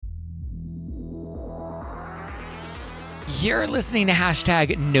You're listening to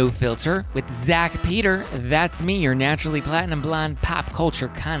hashtag No Filter with Zach Peter. That's me, your naturally platinum blonde pop culture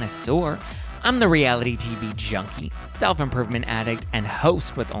connoisseur. I'm the reality TV junkie, self-improvement addict, and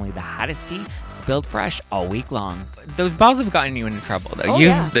host with only the hottest tea spilled fresh all week long. Those balls have gotten you into trouble, though.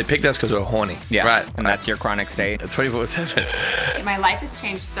 Yeah. They picked us because we're horny. Yeah, right. And that's your chronic state. 24/7. My life has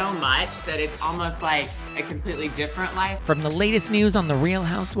changed so much that it's almost like a completely different life. From the latest news on The Real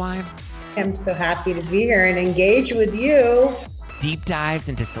Housewives, I'm so happy to be here and engage with you. deep dives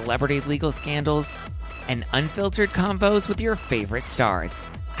into celebrity legal scandals, and unfiltered convos with your favorite stars,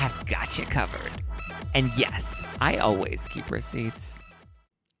 I've got you covered. And yes, I always keep receipts.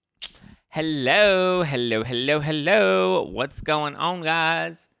 Hello. What's going on,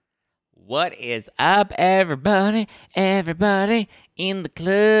 guys? What is up, everybody? Everybody in the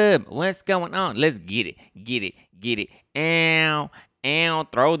club. What's going on? Let's get it. Ow,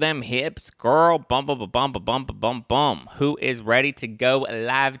 throw them hips, girl. Bum. Who is ready to go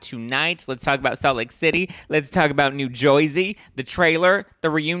live tonight? Let's talk about Salt Lake City. Let's talk about New Jersey, the trailer, the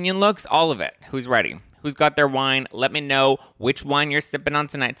reunion looks, all of it. Who's ready? Who's got their wine? Let me know which wine you're sipping on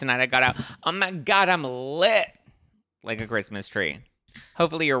tonight. Tonight I got out. Oh my God, I'm lit like a Christmas tree.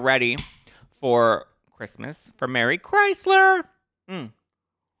 Hopefully you're ready for Christmas, for Mary Chrysler.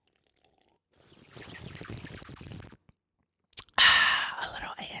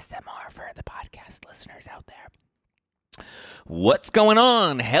 ASMR for the podcast listeners out there. What's going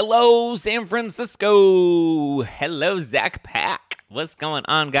on? Hello, San Francisco. Hello, Zach Pack. What's going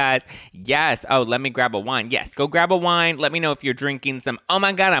on, guys? Yes. Oh, let me grab a wine. Yes, go grab a wine. Let me know if you're drinking some, oh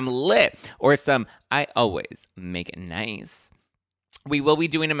my God, I'm lit, or some, I always make it nice. We will be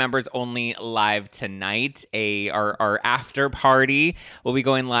doing a members only live tonight. Our after party. We'll be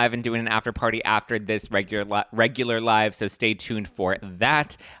going live and doing an after party after this regular live. So stay tuned for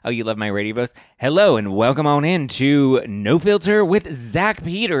that. Oh, you love my radio voice? Hello and welcome on in to No Filter with Zach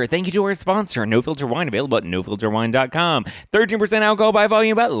Peter. Thank you to our sponsor, No Filter Wine, available at nofilterwine.com. 13% alcohol by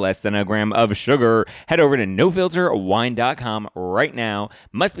volume, but less than a gram of sugar. Head over to nofilterwine.com right now.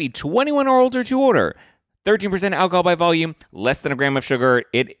 Must be 21 or older to order. 13% alcohol by volume, less than a gram of sugar.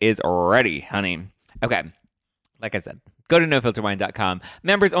 It is ready, honey. Okay, like I said, go to nofilterwine.com.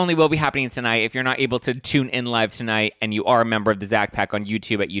 Members only will be happening tonight. If you're not able to tune in live tonight and you are a member of the Zach Pack on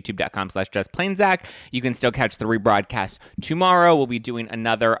YouTube at youtube.com/justplainzach, you can still catch the rebroadcast tomorrow. We'll be doing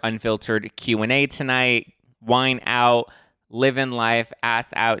another unfiltered Q&A tonight. Wine out, living life,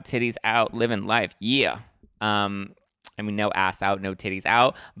 ass out, titties out, living life. Yeah. No ass out, no titties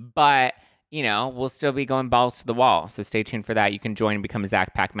out, but you know, we'll still be going balls to the wall. So stay tuned for that. You can join and become a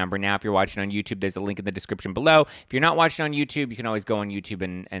Zach Pack member now. If you're watching on YouTube, there's a link in the description below. If you're not watching on YouTube, you can always go on YouTube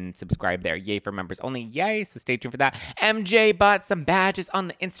and subscribe there. Yay for members only. Yay. So stay tuned for that. MJ bought some badges on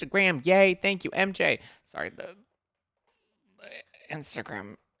the Instagram. Yay. Thank you, MJ. Sorry, the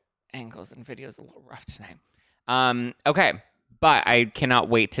Instagram angles and videos a little rough tonight. Okay. But I cannot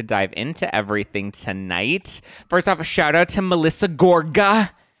wait to dive into everything tonight. First off, a shout out to Melissa Gorga.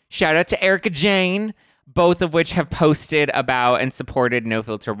 Shout out to Erica Jane, both of which have posted about and supported No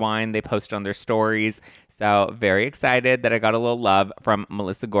Filter Wine. They post on their stories. So very excited that I got a little love from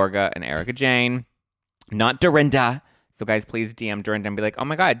Melissa Gorga and Erica Jane. Not Dorinda. So guys, please DM Dorinda and be like, oh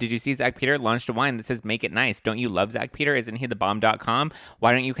my God, did you see Zach Peter launched a wine that says make it nice? Don't you love Zach Peter? Isn't he thebomb.com?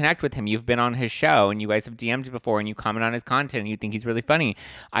 Why don't you connect with him? You've been on his show and you guys have DM'd before and you comment on his content and you think he's really funny.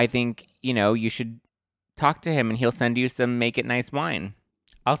 I think, you should talk to him and he'll send you some make it nice wine.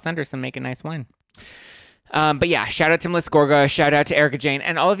 I'll send her some Make It Nice wine. But yeah, shout out to Melissa Gorga, shout out to Erica Jane,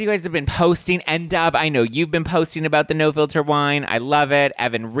 and all of you guys have been posting. N-Dub, I know you've been posting about the No Filter wine. I love it.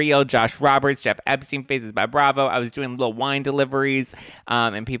 Evan Rio, Josh Roberts, Jeff Epstein, Faces by Bravo. I was doing little wine deliveries,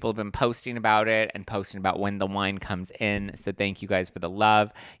 and people have been posting about it and posting about when the wine comes in. So thank you guys for the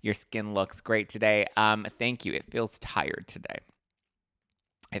love. Your skin looks great today. Thank you. It feels tired today.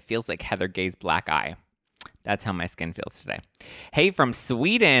 It feels like Heather Gay's black eye. That's how my skin feels today. Hey, from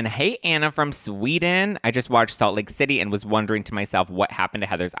Sweden. Hey, Anna from Sweden. I just watched Salt Lake City and was wondering to myself what happened to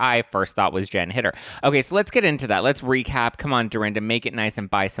Heather's eye. First thought was Jen hit her. Okay, so let's get into that. Let's recap. Come on, Dorinda, make it nice and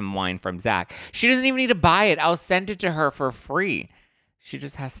buy some wine from Zach. She doesn't even need to buy it. I'll send it to her for free. She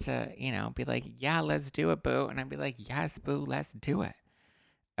just has to, be like, yeah, let's do it, boo. And I'd be like, yes, boo, let's do it.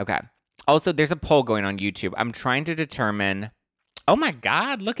 Okay. Also, there's a poll going on YouTube. I'm trying to determine... Oh my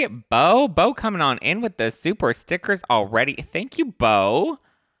God, look at Bo. Bo coming on in with the super stickers already. Thank you, Bo.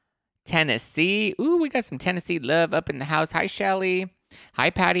 Tennessee. Ooh, we got some Tennessee love up in the house. Hi, Shelly.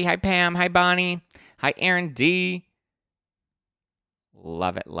 Hi, Patty. Hi, Pam. Hi, Bonnie. Hi, Aaron D.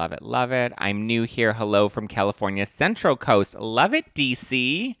 Love it, love it, love it. I'm new here. Hello from California Central Coast. Love it,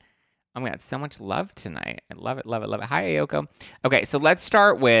 DC. Oh, we got so much love tonight. I love it, love it, love it. Hi, Ayoko. Okay, so let's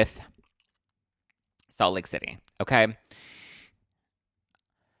start with Salt Lake City, okay?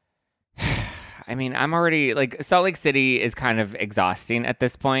 I mean, I'm already, like, Salt Lake City is kind of exhausting at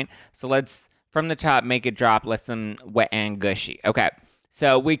this point. So let's, from the top, make it drop. Let's some wet and gushy. Okay,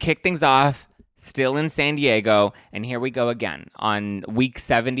 so we kick things off still in San Diego, and here we go again on week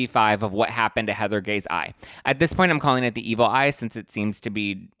 75 of what happened to Heather Gay's eye. At this point, I'm calling it the evil eye since it seems to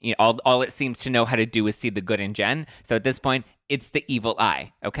be, you know, all it seems to know how to do is see the good in Jen. So at this point, it's the evil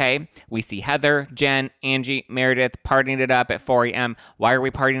eye, okay? We see Heather, Jen, Angie, Meredith partying it up at 4 a.m. Why are we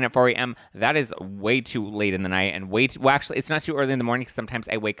partying at 4 a.m.? That is way too late in the night and well, actually, it's not too early in the morning because sometimes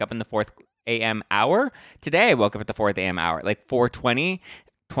I wake up in the 4th a.m. hour. Today, I woke up at the 4th a.m. hour, like 4:20.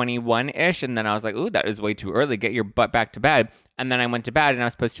 21-ish, and then I was like, ooh, that is way too early. Get your butt back to bed. And then I went to bed, and I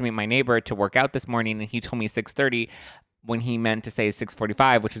was supposed to meet my neighbor to work out this morning, and he told me 6:30 when he meant to say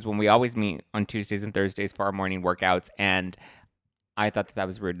 6:45, which is when we always meet on Tuesdays and Thursdays for our morning workouts. And I thought that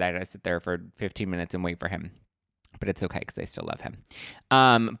was rude that I sit there for 15 minutes and wait for him. But it's okay because I still love him.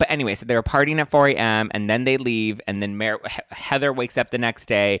 But anyway, so they were partying at 4 a.m. and then they leave. And then Heather wakes up the next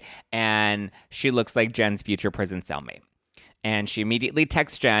day, and she looks like Jen's future prison cellmate. And she immediately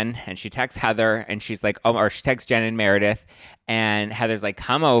texts Jen, and she texts Heather, and she's like, oh, or she texts Jen and Meredith, and Heather's like,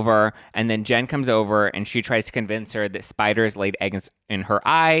 come over. And then Jen comes over, and she tries to convince her that spiders laid eggs in her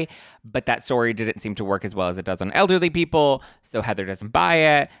eye, but that story didn't seem to work as well as it does on elderly people, so Heather doesn't buy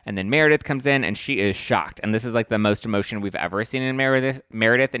it. And then Meredith comes in, and she is shocked. And this is like the most emotion we've ever seen in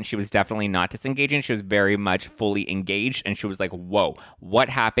Meredith, and she was definitely not disengaging. She was very much fully engaged, and she was like, whoa, what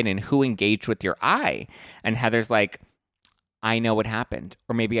happened, and who engaged with your eye? And Heather's like, I know what happened,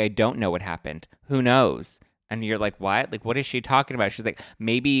 or maybe I don't know what happened. Who knows? And you're like, what? Like, what is she talking about? She's like,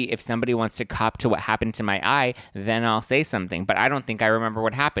 maybe if somebody wants to cop to what happened to my eye, then I'll say something. But I don't think I remember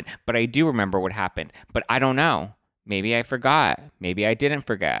what happened. But I do remember what happened. But I don't know. Maybe I forgot. Maybe I didn't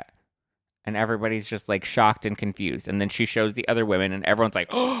forget. And everybody's just like shocked and confused. And then she shows the other women, and everyone's like,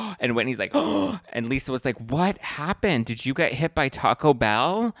 oh, and Whitney's like, oh, and Lisa was like, what happened? Did you get hit by Taco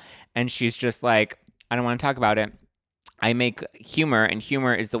Bell? And she's just like, I don't want to talk about it. I make humor, and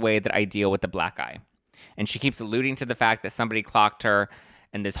humor is the way that I deal with the black eye. And she keeps alluding to the fact that somebody clocked her,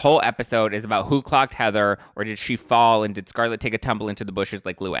 and this whole episode is about who clocked Heather, or did she fall, and did Scarlett take a tumble into the bushes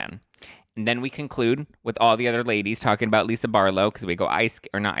like Luann? And then we conclude with all the other ladies talking about Lisa Barlow, because we go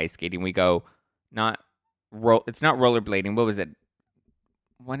not ice skating, we go it's not rollerblading, what was it?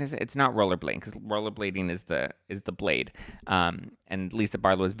 What is it? It's not rollerblading, because rollerblading is the blade. And Lisa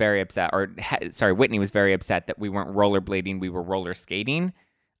Barlow was very upset, Whitney was very upset that we weren't rollerblading, we were roller skating.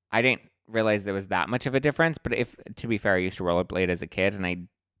 I didn't realize there was that much of a difference, but to be fair, I used to rollerblade as a kid, and I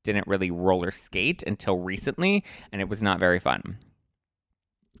didn't really roller skate until recently, and it was not very fun.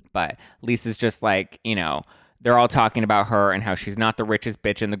 But Lisa's just like, you know, they're all talking about her and how she's not the richest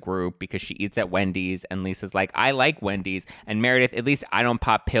bitch in the group because she eats at Wendy's. And Lisa's like, I like Wendy's. And Meredith, at least I don't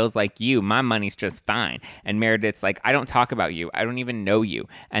pop pills like you. My money's just fine. And Meredith's like, I don't talk about you. I don't even know you.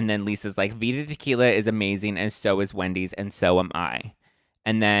 And then Lisa's like, Vita Tequila is amazing, and so is Wendy's, and so am I.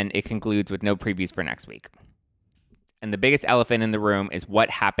 And then it concludes with no previews for next week. And the biggest elephant in the room is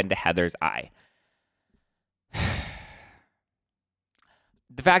what happened to Heather's eye.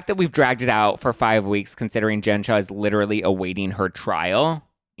 The fact that we've dragged it out for 5 weeks, considering Jen Shah is literally awaiting her trial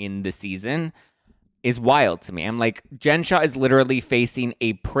in the season, is wild to me. I'm like, Jen Shah is literally facing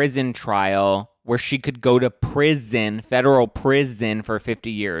a prison trial where she could go to prison, federal prison, for 50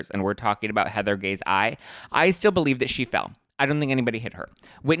 years. And we're talking about Heather Gay's eye. I still believe that she fell. I don't think anybody hit her.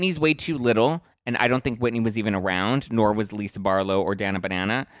 Whitney's way too little, and I don't think Whitney was even around, nor was Lisa Barlow or Dana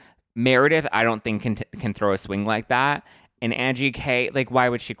Banana. Meredith, I don't think can throw a swing like that. And Angie K, like, why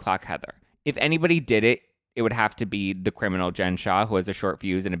would she clock Heather? If anybody did it, it would have to be the criminal Jen Shah, who has a short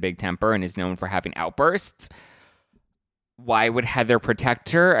fuse and a big temper and is known for having outbursts. Why would Heather protect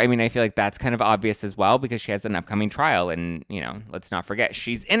her? I mean, I feel like that's kind of obvious as well because she has an upcoming trial. And, you know, let's not forget,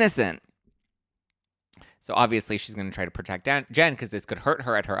 she's innocent. So obviously she's going to try to protect Jen because this could hurt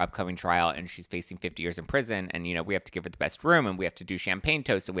her at her upcoming trial, and she's facing 50 years in prison, and, you know, we have to give her the best room, and we have to do champagne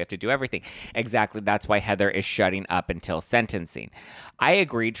toast, and we have to do everything. Exactly. That's why Heather is shutting up until sentencing. I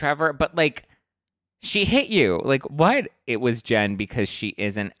agree, Trevor, but, like, she hit you. Like, what? It was Jen because she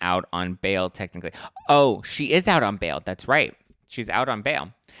isn't out on bail, technically. Oh, she is out on bail. That's right. She's out on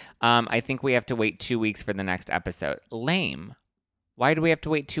bail. I think we have to wait 2 weeks for the next episode. Lame. Why do we have to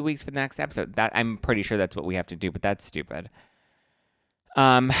wait 2 weeks for the next episode? That I'm pretty sure that's what we have to do, but that's stupid.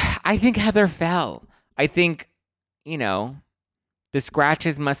 I think Heather fell. I think, you know, The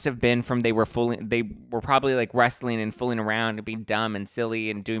scratches must have been from they were probably like wrestling and fooling around and being dumb and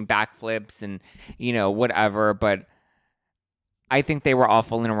silly and doing backflips and, whatever. But I think they were all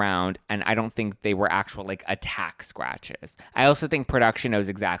fooling around, and I don't think they were actual like attack scratches. I also think production knows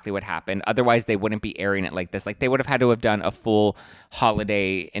exactly what happened. Otherwise, they wouldn't be airing it like this. Like they would have had to have done a full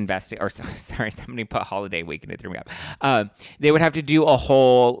holiday somebody put holiday week and it threw me up. They would have to do a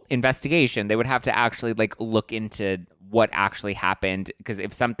whole investigation. They would have to actually like look into what actually happened, because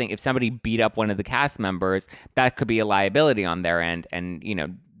if somebody beat up one of the cast members, that could be a liability on their end, and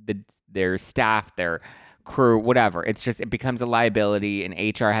their staff, their crew, whatever. It becomes a liability,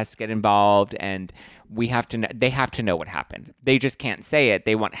 and HR has to get involved, and they have to know what happened. They just can't say it.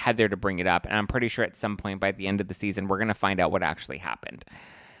 They want Heather to bring it up, and I'm pretty sure at some point by the end of the season, we're going to find out what actually happened.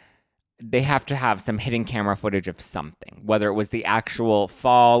 They have to have some hidden camera footage of something, whether it was the actual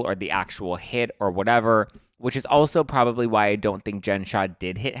fall or the actual hit or whatever, which is also probably why I don't think Jen Shah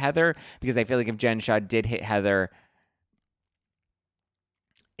did hit Heather, because I feel like if Jen Shah did hit Heather,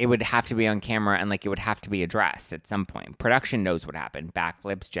 it would have to be on camera and like it would have to be addressed at some point. Production knows what happened.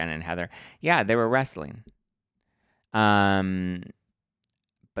 Backflips, Jen and Heather. Yeah, they were wrestling.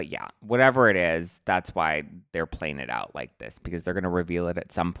 But yeah, whatever it is, that's why they're playing it out like this, because they're going to reveal it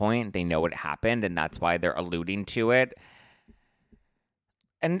at some point. They know what happened, and that's why they're alluding to it.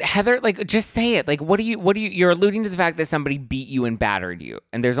 And Heather, like, just say it. Like, you're alluding to the fact that somebody beat you and battered you.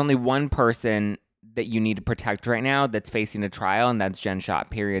 And there's only one person that you need to protect right now that's facing a trial, and that's Jen Shah,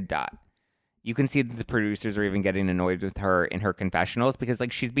 period, dot. You can see that the producers are even getting annoyed with her in her confessionals because,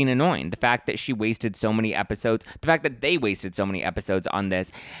 like, she's being annoying. The fact that she wasted so many episodes, the fact that they wasted so many episodes on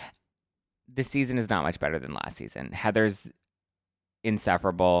this season is not much better than last season. Heather's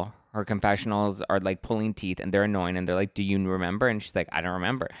insufferable. Her confessionals are like pulling teeth, and they're annoying, and they're like, do you remember? And she's like, I don't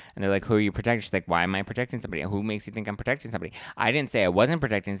remember. And they're like, who are you protecting? She's like, why am I protecting somebody? Who makes you think I'm protecting somebody? I didn't say I wasn't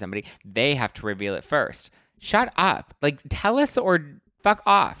protecting somebody. They have to reveal it first. Shut up. Like, tell us or fuck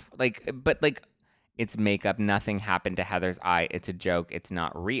off. Like, but like, it's makeup. Nothing happened to Heather's eye. It's a joke. It's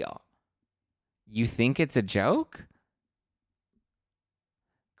not real. You think it's a joke?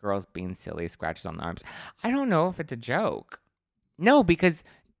 Girls being silly, scratches on the arms. I don't know if it's a joke. No, because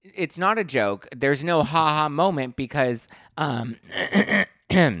it's not a joke. There's no ha-ha moment because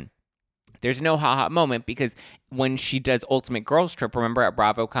there's no ha-ha moment because when she does Ultimate Girls Trip, remember at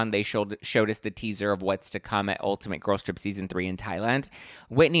BravoCon they showed us the teaser of what's to come at Ultimate Girls Trip Season 3 in Thailand.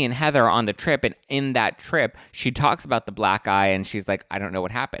 Whitney and Heather are on the trip, and in that trip, she talks about the black eye, and she's like, I don't know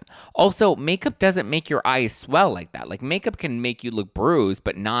what happened. Also, makeup doesn't make your eyes swell like that. Like, makeup can make you look bruised,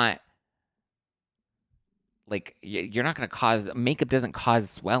 but not... Like, you're not going to cause... Makeup doesn't cause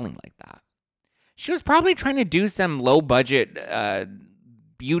swelling like that. She was probably trying to do some low-budget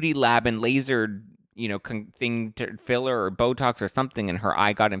beauty lab and laser, thing to filler or Botox or something, and her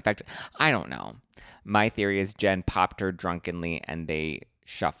eye got infected. I don't know. My theory is Jen popped her drunkenly, and they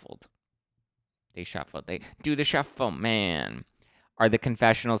shuffled. They do the shuffle, man. Are the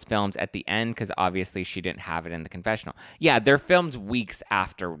confessionals filmed at the end? Because obviously she didn't have it in the confessional. Yeah, they're filmed weeks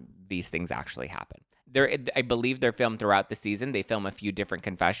after these things actually happen. I believe they're filmed throughout the season. They film a few different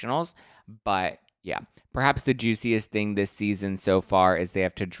confessionals, but yeah. Perhaps the juiciest thing this season so far is they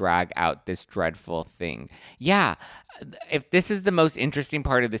have to drag out this dreadful thing. Yeah, if this is the most interesting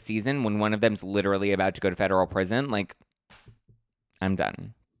part of the season, when one of them's literally about to go to federal prison, like, I'm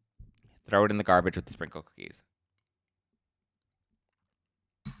done. Throw it in the garbage with the sprinkle cookies.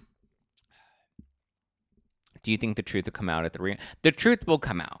 Do you think the truth will come out at the reunion? The truth will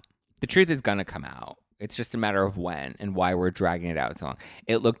come out. The truth is going to come out. It's just a matter of when and why we're dragging it out so long.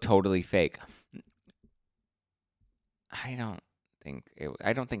 It looked totally fake. I don't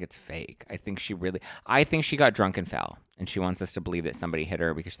think it's fake. I think she got drunk and fell, and she wants us to believe that somebody hit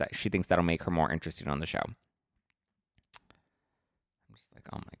her because she thinks that'll make her more interesting on the show. I'm just like,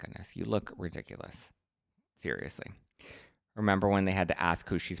 oh my goodness, you look ridiculous. Seriously. Remember when they had to ask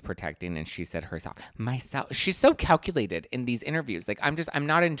who she's protecting, and she said herself. Myself. She's so calculated in these interviews. Like, I'm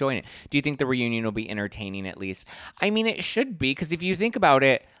not enjoying it. Do you think the reunion will be entertaining at least? I mean, it should be, because if you think about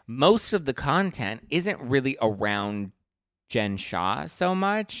it, most of the content isn't really around Jen Shah so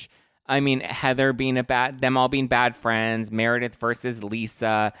much. I mean, Heather being them all being bad friends, Meredith versus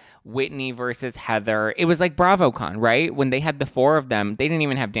Lisa, Whitney versus Heather. It was like BravoCon, right? When they had the four of them, they didn't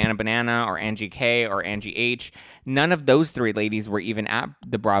even have Dana Banana or Angie K or Angie H. None of those three ladies were even at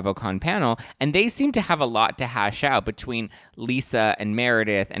the BravoCon panel, and they seem to have a lot to hash out between Lisa and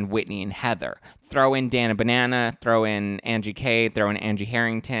Meredith and Whitney and Heather. Throw in Dana Banana, throw in Angie K, throw in Angie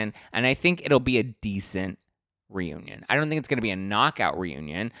Harrington, and I think it'll be a decent reunion. I don't think it's going to be a knockout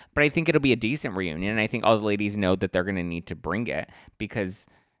reunion, but I think it'll be a decent reunion. And I think all the ladies know that they're going to need to bring it because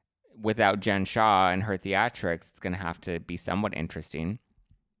without Jen Shah and her theatrics, it's going to have to be somewhat interesting.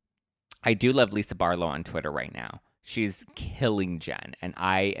 I do love Lisa Barlow on Twitter right now. She's killing Jen, and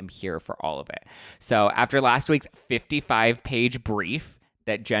I am here for all of it. So after last week's 55-page brief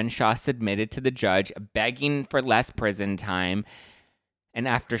that Jen Shah submitted to the judge begging for less prison time, and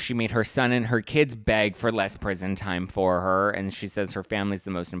after she made her son and her kids beg for less prison time for her, and she says her family's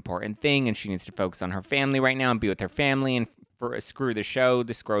the most important thing, and she needs to focus on her family right now and be with her family, and screw the show.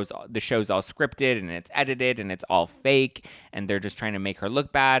 The show's all scripted, and it's edited, and it's all fake, and they're just trying to make her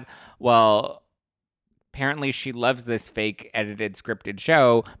look bad. Well, apparently she loves this fake, edited, scripted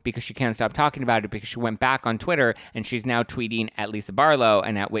show because she can't stop talking about it because she went back on Twitter, and she's now tweeting at Lisa Barlow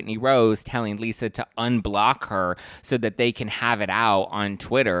and at Whitney Rose, telling Lisa to unblock her so that they can have it out on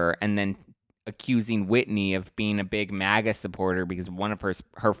Twitter, and then accusing Whitney of being a big MAGA supporter because one of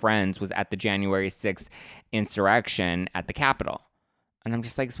her friends was at the January 6th insurrection at the Capitol. And I'm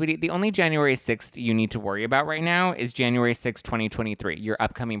just like, sweetie, the only January 6th you need to worry about right now is January 6th, 2023, your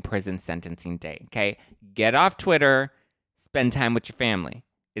upcoming prison sentencing day, okay? Get off Twitter, spend time with your family.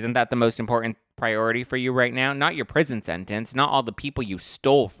 Isn't that the most important priority for you right now? Not your prison sentence, not all the people you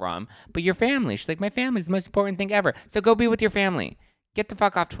stole from, but your family. She's like, my family's the most important thing ever. So go be with your family. Get the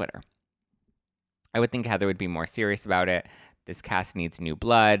fuck off Twitter. I would think Heather would be more serious about it. This cast needs new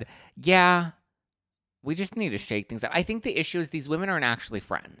blood. Yeah, we just need to shake things up. I think the issue is these women aren't actually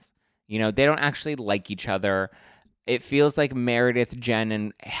friends. You know, they don't actually like each other. It feels like Meredith, Jen,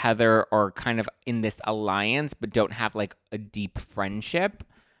 and Heather are kind of in this alliance, but don't have like a deep friendship.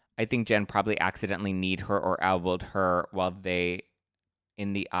 I think Jen probably accidentally kneed her or elbowed her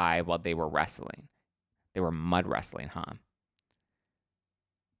in the eye while they were wrestling. They were mud wrestling, huh?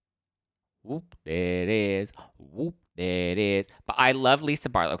 Whoop, there it is. Whoop, there it is. But I love Lisa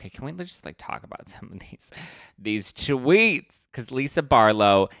Barlow. Okay, can we just like talk about some of these tweets? Because Lisa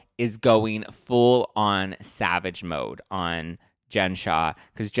Barlow is going full on savage mode on Jen Shah.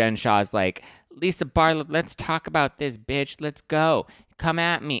 Because Jen Shah's like, Lisa Barlow, let's talk about this, bitch. Let's go. Come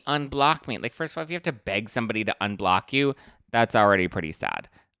at me. Unblock me. Like, first of all, if you have to beg somebody to unblock you, that's already pretty sad.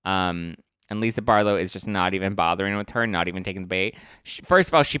 And Lisa Barlow is just not even bothering with her, not even taking the bait. First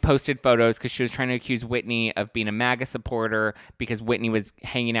of all, she posted photos because she was trying to accuse Whitney of being a MAGA supporter because Whitney was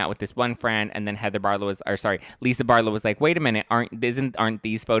hanging out with this one friend, and then Lisa Barlow was like, "Wait a minute, aren't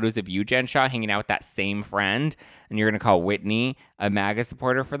these photos of you, Jen Shah, hanging out with that same friend? And you're gonna call Whitney a MAGA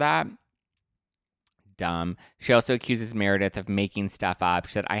supporter for that?" Dumb. She also accuses Meredith of making stuff up.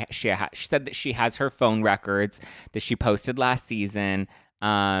 She said that she has her phone records that she posted last season.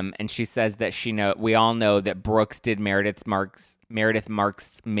 And she says that we all know that Brooks did Meredith Marks'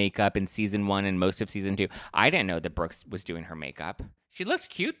 makeup in season 1 and most of season 2. I didn't know that Brooks was doing her makeup. She looked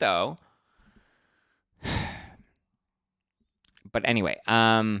cute though. But anyway,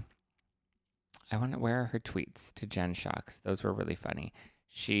 I wonder where are her tweets to Jen Shah, 'cause those were really funny.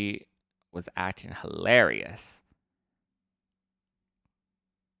 She was acting hilarious.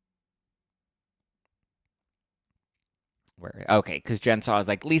 Okay, because Jen Shah was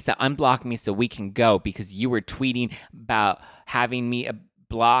like, Lisa, unblock me so we can go because you were tweeting about having me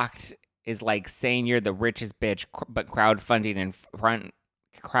blocked is like saying you're the richest bitch, but crowdfunding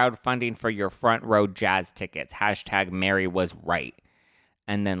for your front row jazz tickets. # Mary was right.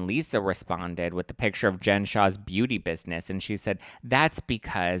 And then Lisa responded with the picture of Jen Shah's beauty business, and she said, that's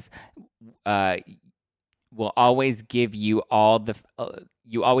because we'll always give you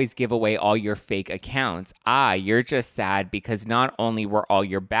you always give away all your fake accounts. You're just sad because not only were all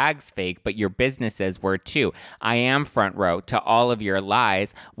your bags fake, but your businesses were too. I am front row to all of your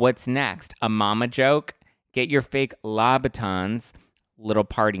lies. What's next? A mama joke? Get your fake Louboutins. Little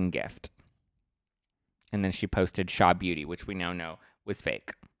parting gift. And then she posted Shaw Beauty, which we now know was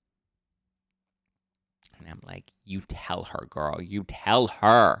fake. And I'm like, you tell her, girl. You tell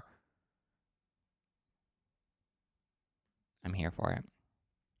her. I'm here for it.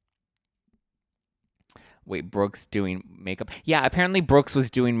 Wait, Brooks doing makeup? Yeah, apparently Brooks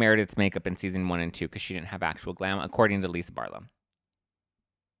was doing Meredith's makeup in season 1 and 2 because she didn't have actual glam, according to Lisa Barlow.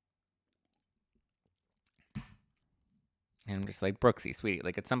 And I'm just like, Brooksy, sweetie,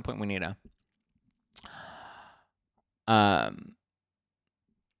 like at some point we need a...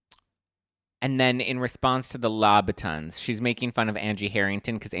 And then in response to the Louboutins, she's making fun of Angie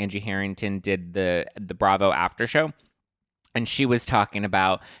Harrington because Angie Harrington did the Bravo after show. And she was talking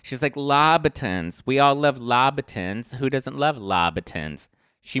about, she's like, Louboutins. We all love Louboutins. Who doesn't love Louboutins?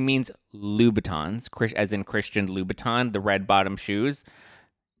 She means Louboutins, as in Christian Louboutin, the red bottom shoes.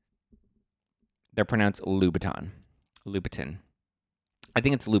 They're pronounced Louboutin. Louboutin. I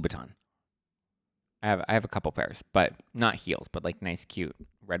think it's Louboutin. I have a couple pairs, but not heels, but like nice, cute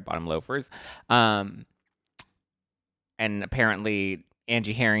red bottom loafers. And apparently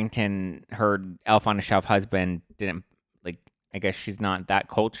Angie Harrington, her Elf on a Shelf husband, didn't like. I guess she's not that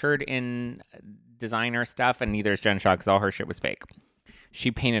cultured in designer stuff, and neither is Jen Shah because all her shit was fake. She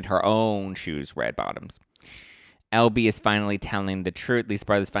painted her own shoes red bottoms. LB is finally telling the truth. Lisa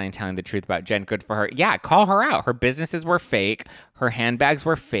Barlow's finally telling the truth about Jen. Good for her. Yeah, call her out. Her businesses were fake. Her handbags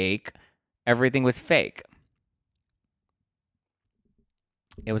were fake. Everything was fake.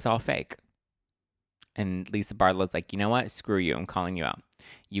 It was all fake. And Lisa Barlow's like, you know what? Screw you. I'm calling you out.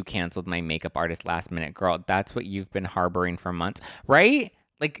 You canceled my makeup artist last minute. Girl, that's what you've been harboring for months, right?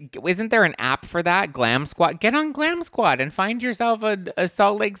 Like, isn't there an app for that? Glam Squad? Get on Glam Squad and find yourself a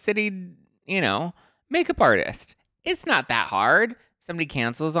Salt Lake City, makeup artist. It's not that hard. Somebody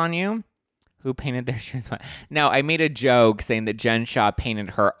cancels on you. Who painted their shoes? No, I made a joke saying that Jen Shah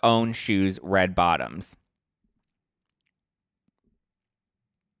painted her own shoes red bottoms.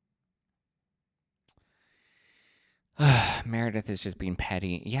 Meredith is just being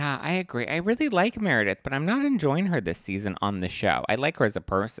petty. Yeah, I agree. I really like Meredith, but I'm not enjoying her this season on the show. I like her as a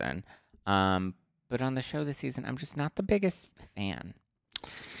person. But on the show this season, I'm just not the biggest fan.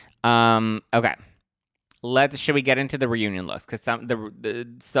 Okay. Should we get into the reunion looks? Because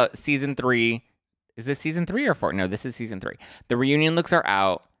season 3, is this season 3 or 4? No, this is season 3. The reunion looks are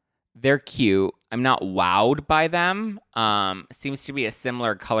out. They're cute. I'm not wowed by them. Seems to be a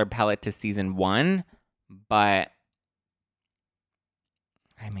similar color palette to season 1, but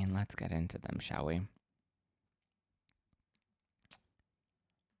I mean, let's get into them, shall we?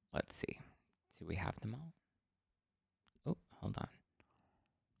 Let's see. Do we have them all? Oh, hold on.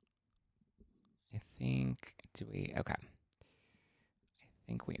 Okay. I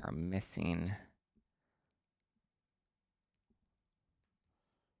think we are missing.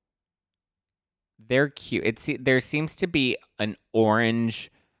 They're cute. There seems to be an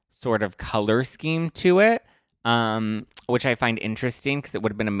orange sort of color scheme to it, which I find interesting because it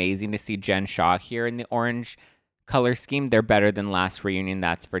would have been amazing to see Jen Shah here in the orange color scheme. They're better than last reunion,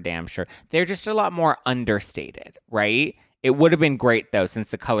 that's for damn sure. They're just a lot more understated, right? It would have been great, though, since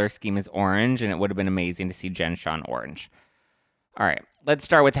the color scheme is orange, and it would have been amazing to see Jen Shah in orange. All right, let's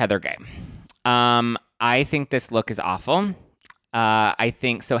start with Heather Gay. I think this look is awful. I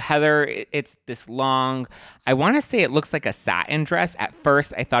think, so Heather, it's this long, I want to say it looks like a satin dress. At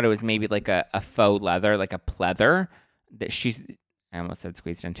first, I thought it was maybe like a faux leather, like a pleather that I almost said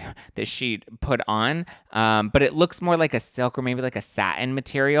squeezed into, that she put on. But it looks more like a silk or maybe like a satin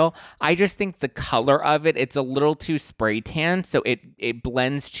material. I just think the color of it's a little too spray tan, so it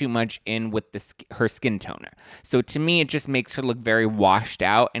blends too much in with her skin toner. So to me, it just makes her look very washed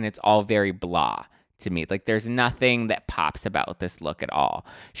out, and it's all very blah to me. Like, there's nothing that pops about this look at all.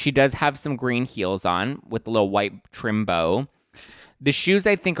 She does have some green heels on with a little white trim bow. The shoes,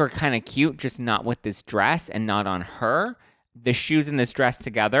 I think, are kind of cute, just not with this dress and not on her. The shoes and this dress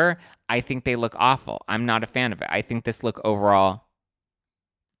together, I think they look awful. I'm not a fan of it. I think this look overall,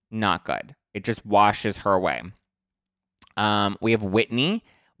 not good. It just washes her away. We have Whitney.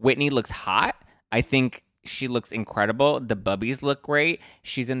 Whitney looks hot. I think she looks incredible. The bubbies look great.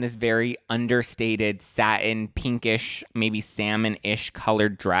 She's in this very understated satin, pinkish, maybe salmon-ish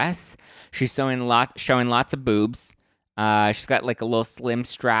colored dress. She's showing lots of boobs. She's got like a little slim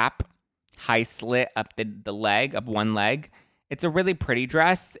strap, high slit up the leg, up one leg. It's a really pretty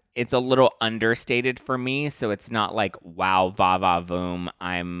dress. It's a little understated for me, so it's not like, wow, va va voom,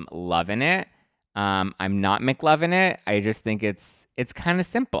 I'm loving it. I'm not McLovin' it. I just think it's kind of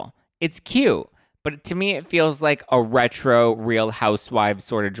simple. It's cute, but to me it feels like a retro Real Housewives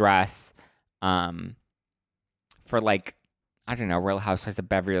sort of dress for like, I don't know, Real Housewives of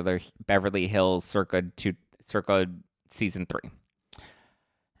Beverly Hills circa season 3.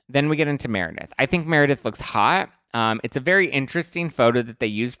 Then we get into Meredith. I think Meredith looks hot. It's a very interesting photo that they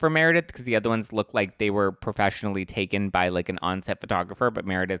used for Meredith because the other ones look like they were professionally taken by like an on-set photographer, but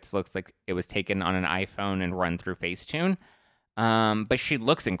Meredith's looks like it was taken on an iPhone and run through Facetune. But she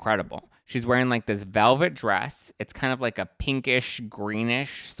looks incredible. She's wearing like this velvet dress. It's kind of like a pinkish,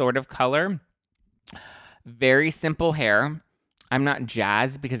 greenish sort of color. Very simple hair. I'm not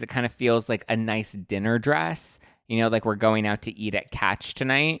jazzed because it kind of feels like a nice dinner dress. Like we're going out to eat at Catch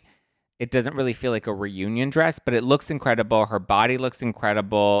tonight. It doesn't really feel like a reunion dress, but it looks incredible. Her body looks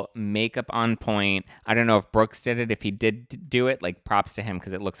incredible. Makeup on point. I don't know if Brooks did it. If he did do it, like props to him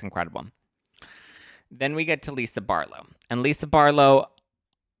because it looks incredible. Then we get to Lisa Barlow. And Lisa Barlow,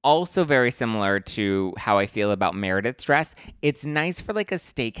 Also very similar to how I feel about Meredith's dress. It's nice for like a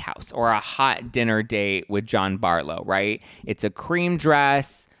steakhouse or a hot dinner date with John Barlow, right? It's a cream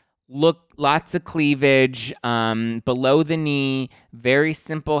dress, lots of cleavage, below the knee, very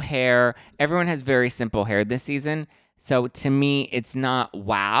simple hair. Everyone has very simple hair this season. So to me, it's not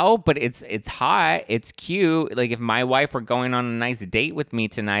wow, but it's hot, it's cute. Like if my wife were going on a nice date with me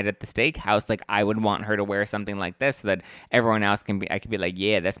tonight at the steakhouse, like I would want her to wear something like this so that everyone else I could be like,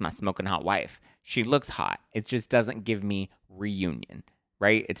 yeah, that's my smoking hot wife. She looks hot. It just doesn't give me reunion,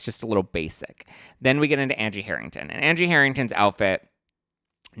 right? It's just a little basic. Then we get into Angie Harrington, and Angie Harrington's outfit,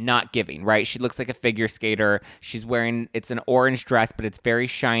 not giving, right? She looks like a figure skater. She's wearing, it's an orange dress, but it's very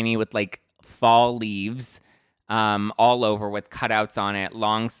shiny with like fall leaves. All over with cutouts on it,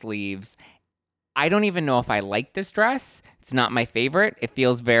 long sleeves. I don't even know if I like this dress. It's not my favorite. It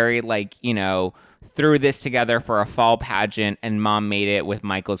feels very like, threw this together for a fall pageant and mom made it with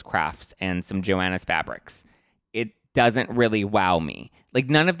Michael's Crafts and some Joanna's fabrics. It doesn't really wow me. Like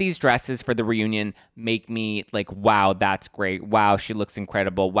none of these dresses for the reunion make me like, wow, that's great. Wow, she looks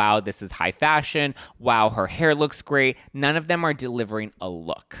incredible. Wow, this is high fashion. Wow, her hair looks great. None of them are delivering a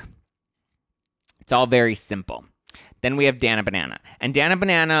look. It's all very simple. Then we have Dana Banana. And Dana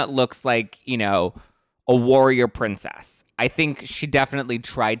Banana looks like, a warrior princess. I think she definitely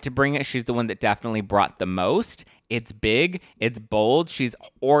tried to bring it. She's the one that definitely brought the most. It's big. It's bold. She's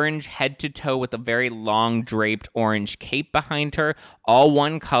orange head to toe with a very long draped orange cape behind her. All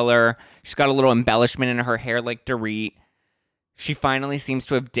one color. She's got a little embellishment in her hair like Dorit. She finally seems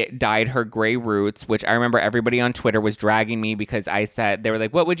to have dyed her gray roots, which I remember everybody on Twitter was dragging me because I said, they were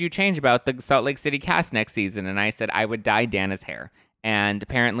like, what would you change about the Salt Lake City cast next season? And I said, I would dye Dana's hair. And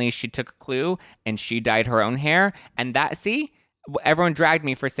apparently she took a clue and she dyed her own hair. And everyone dragged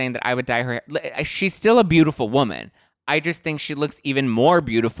me for saying that I would dye her hair. She's still a beautiful woman. I just think she looks even more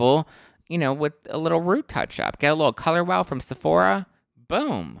beautiful, with a little root touch up. Get a little color wow from Sephora.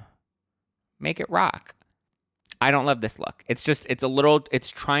 Boom. Make it rock. I don't love this look. It's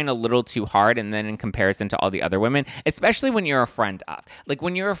trying a little too hard. And then in comparison to all the other women, especially when you're a friend of, like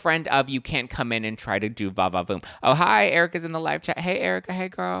when you're a friend of, you can't come in and try to do va va voom. Oh, hi, Erica's in the live chat. Hey, Erica. Hey,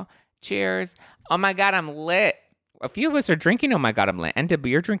 girl. Cheers. Oh my God, I'm lit. A few of us are drinking. Oh my God, I'm lit. And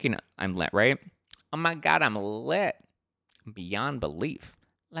Debbie, you're drinking. I'm lit, right? Oh my God, I'm lit. Beyond belief.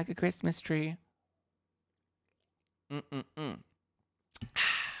 Like a Christmas tree.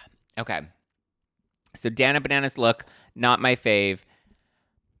 Okay. So Dana Banana's look, not my fave.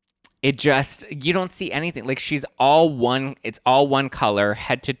 You don't see anything. Like it's all one color,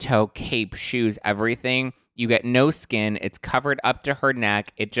 head to toe, cape, shoes, everything. You get no skin. It's covered up to her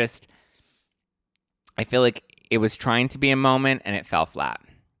neck. I feel like it was trying to be a moment and it fell flat.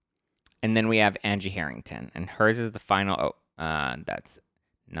 And then we have Angie Harrington, and hers is the final. That's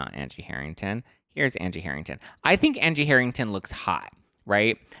not Angie Harrington. Here's Angie Harrington. I think Angie Harrington looks hot,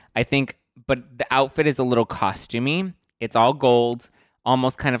 right? But the outfit is a little costumey. It's all gold,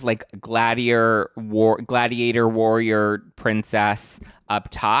 almost kind of like gladiator warrior princess up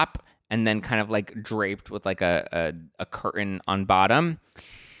top, and then kind of like draped with like a curtain on bottom.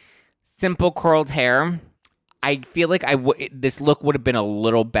 Simple curled hair. I feel like this look would have been a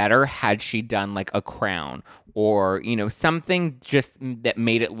little better had she done like a crown or, something just that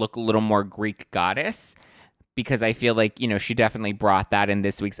made it look a little more Greek goddess. Because I feel like, she definitely brought that in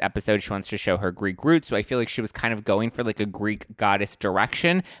this week's episode. She wants to show her Greek roots. So I feel like she was kind of going for like a Greek goddess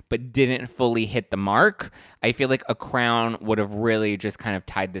direction, but didn't fully hit the mark. I feel like a crown would have really just kind of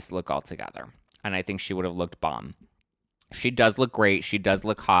tied this look all together. And I think she would have looked bomb. She does look great. She does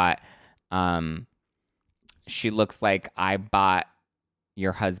look hot. She looks like I bought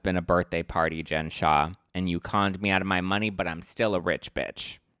your husband a birthday party, Jen Shaw, and you conned me out of my money, but I'm still a rich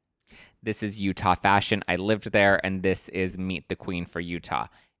bitch. This is Utah fashion. I lived there, and this is Meet the Queen for Utah.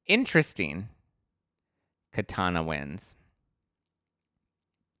 Interesting. Katana wins.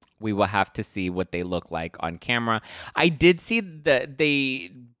 We will have to see what they look like on camera. I did see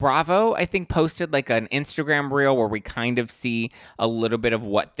Bravo, I think, posted like an Instagram reel where we kind of see a little bit of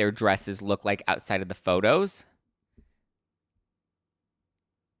what their dresses look like outside of the photos.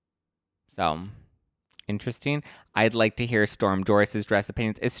 So, interesting. I'd like to hear Storm Doris's dress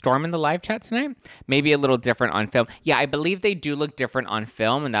opinions. Is Storm in the live chat tonight? Maybe a little different on film. Yeah, I believe they do look different on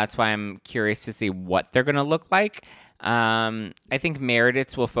film, and that's why I'm curious to see what they're going to look like. I think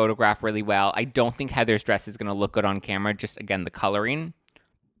Meredith's will photograph really well. I don't think Heather's dress is going to look good on camera, just, again, the coloring.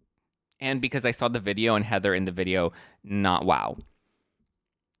 And because I saw the video and Heather in the video, not wow.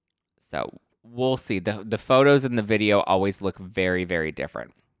 So, we'll see. The photos and the video always look very, very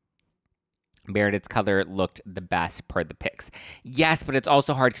different. Meredith's color looked the best per the pics. Yes, but it's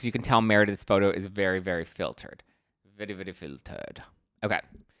also hard because you can tell Meredith's photo is very, very filtered. Very, very filtered. Okay.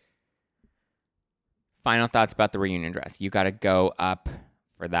 Final thoughts about the reunion dress. You got to go up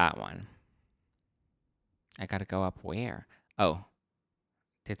for that one. I got to go up where? Oh.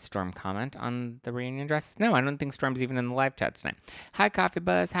 Did Storm comment on the reunion dress? No, I don't think Storm's even in the live chat tonight. Hi, Coffee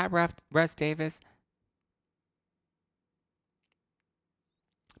Buzz. Hi, Russ Davis.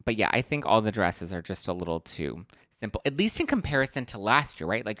 But yeah, I think all the dresses are just a little too simple, at least in comparison to last year,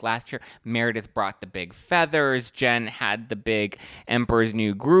 right? Like last year, Meredith brought the big feathers. Jen had the big Emperor's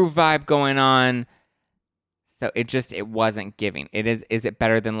New Groove vibe going on. So it wasn't giving. Is it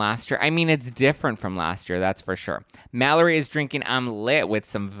better than last year? I mean, it's different from last year, that's for sure. Mallory is drinking I'm Lit with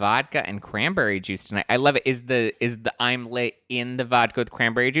some vodka and cranberry juice tonight. I love it. Is the I'm Lit in the vodka with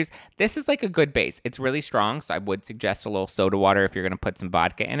cranberry juice? This is like a good base. It's really strong, so I would suggest a little soda water if you're going to put some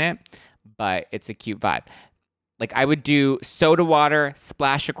vodka in it, but it's a cute vibe. Like I would do soda water,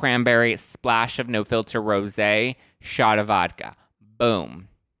 splash of cranberry, splash of no filter rosé, shot of vodka. Boom.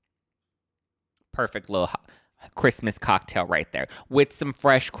 Perfect little Christmas cocktail right there with some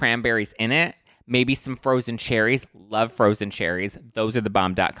fresh cranberries in it, maybe some frozen cherries. Love frozen cherries. Those are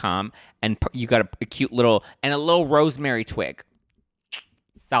thebomb.com. And you got a cute little, and a little rosemary twig.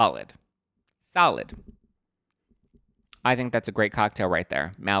 Solid. I think that's a great cocktail right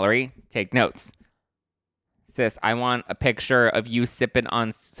there. Mallory, take notes. Sis, I want a picture of you sipping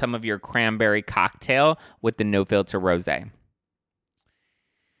on some of your cranberry cocktail with the no filter rosé.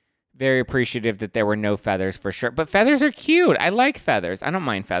 Very appreciative that there were no feathers for sure. But feathers are cute. I like feathers. I don't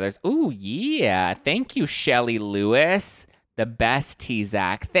mind feathers. Ooh, yeah. Thank you, Shelly Lewis. The best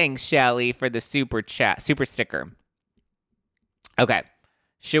T-Zac. Thanks, Shelly, for the super sticker. Okay.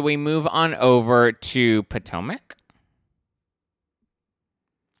 Should we move on over to Potomac?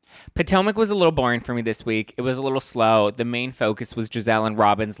 Potomac was a little boring for me this week. It was a little slow. The main focus was Giselle and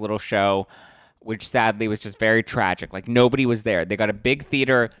Robin's little show, which sadly was just very tragic. Like, nobody was there. They got a big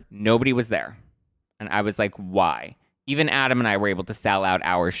theater. Nobody was there. And I was like, why? Even Adam and I were able to sell out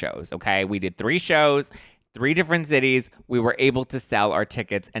our shows, okay? We did 3 shows, 3 different cities. We were able to sell our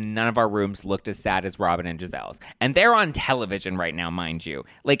tickets, and none of our rooms looked as sad as Robin and Giselle's. And they're on television right now, mind you.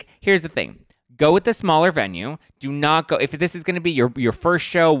 Like, here's the thing. Go with the smaller venue. Do not go, if this is going to be your first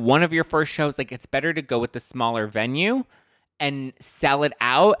show, one of your first shows, like, it's better to go with the smaller venue and sell it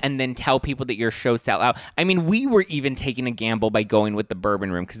out and then tell people that your show sell out. I mean, we were even taking a gamble by going with the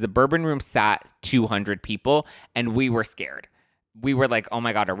Bourbon Room because the Bourbon Room sat 200 people and we were scared. We were like, oh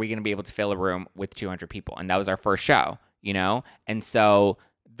my God, are we going to be able to fill a room with 200 people? And that was our first show, you know? And so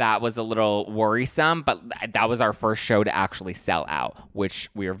that was a little worrisome, but that was our first show to actually sell out,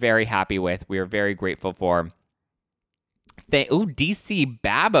 which we are very happy with. We are very grateful for. DC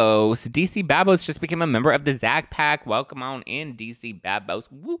Babos. DC Babos just became a member of the Zach Pack. Welcome on in, DC Babos.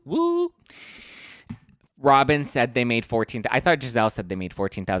 Woo woo. Robin said they made I thought Giselle said they made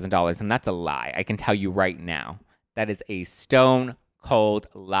 $14,000, and that's a lie. I can tell you right now. That is a stone cold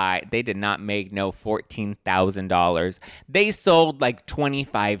lie. They did not make no $14,000. They sold like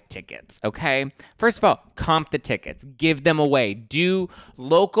 25 tickets, okay? First of all, comp the tickets. Give them away. Do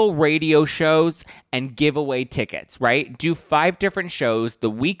local radio shows and give away tickets, right? Do 5 different shows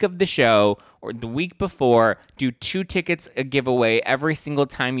the week of the show or the week before. Do 2 tickets a giveaway every single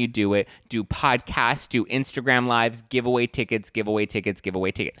time you do it. Do podcasts, do Instagram lives, give away tickets, give away tickets, give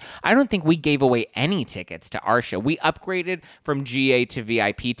away tickets. I don't think we gave away any tickets to our show. We upgraded from GA to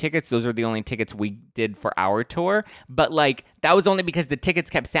VIP tickets. Those are the only tickets we did for our tour. But like, that was only because the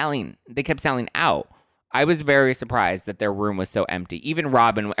tickets kept selling. They kept selling out. I was very surprised that their room was so empty. Even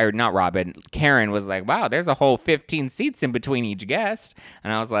Karen was like, wow, there's a whole 15 seats in between each guest.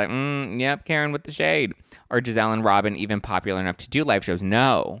 And I was like, yep, Karen with the shade. Or Giselle and Robin even popular enough to do live shows?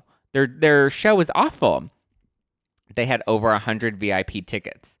 No. Their show was awful. They had over 100 VIP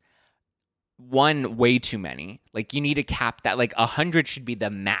tickets. One, way too many. Like, you need to cap that. Like, 100 should be the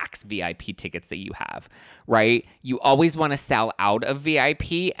max VIP tickets that you have, right? You always want to sell out of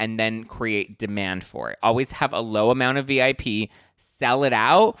VIP and then create demand for it. Always have a low amount of VIP, sell it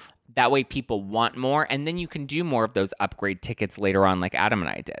out. That way people want more, and then you can do more of those upgrade tickets later on like Adam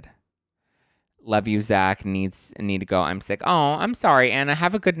and I did. Love you, Zach. Need to go. I'm sick. Oh, I'm sorry, Anna.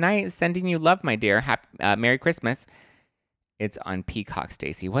 Have a good night. Sending you love, my dear. Merry Christmas. It's on Peacock,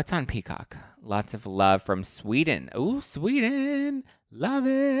 Stacey. What's on Peacock? Lots of love from Sweden. Ooh, Sweden. Love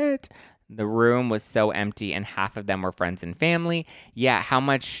it. The room was so empty, and half of them were friends and family. Yeah, how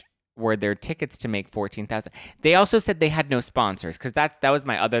much were their tickets to make $14,000? They also said they had no sponsors, because that was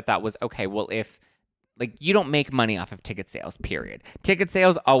my other thought was, okay, well, if like, you don't make money off of ticket sales, period. Ticket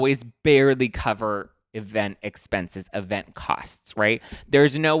sales always barely cover event expenses, event costs, right?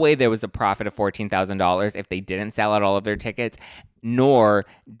 There's no way there was a profit of $14,000 if they didn't sell out all of their tickets, nor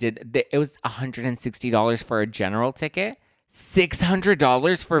it was $160 for a general ticket,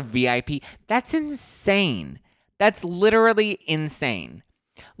 $600 for VIP. That's insane. That's literally insane.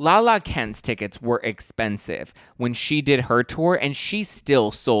 Lala Kent's tickets were expensive when she did her tour, and she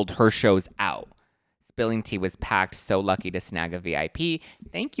still sold her shows out. Spilling Tea was packed. So lucky to snag a VIP.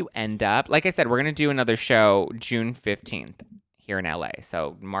 Thank you, End Up. Like I said, we're going to do another show June 15th here in LA.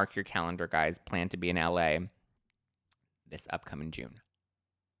 So mark your calendar, guys. Plan to be in LA this upcoming June.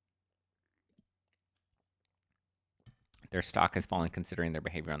 Their stock has fallen considering their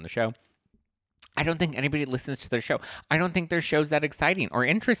behavior on the show. I don't think anybody listens to their show. I don't think their show's that exciting or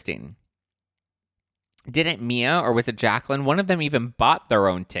interesting. Didn't Mia, or was it Jacqueline? One of them even bought their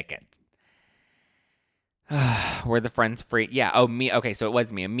own tickets. Were the friends free? Yeah. Oh, Mia. Okay, so it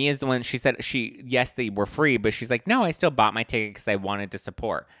was Mia. Mia's the one. She said yes, they were free, but she's like, no, I still bought my ticket because I wanted to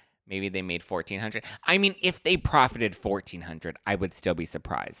support. Maybe they made $1,400. I mean, if they profited $1,400, I would still be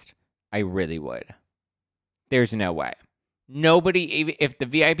surprised. I really would. There's no way. Nobody, if the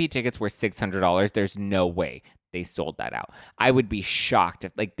VIP tickets were $600, there's no way they sold that out. I would be shocked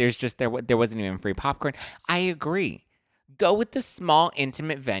if, like, there wasn't even free popcorn. I agree. Go with the small,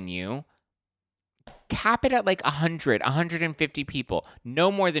 intimate venue. Cap it at like 100, 150 people. No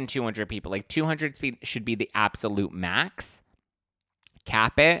more than 200 people. Like 200 should be the absolute max.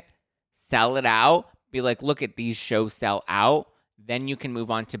 Cap it. Sell it out. Be like, look at these shows sell out. Then you can move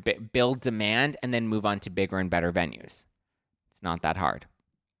on to build demand and then move on to bigger and better venues. It's not that hard.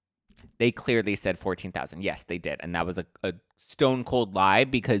 They clearly said 14,000. Yes, they did. And that was a stone cold lie,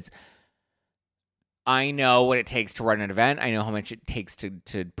 because I know what it takes to run an event. I know how much it takes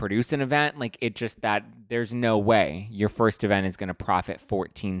to produce an event. Like, it just that there's no way your first event is going to profit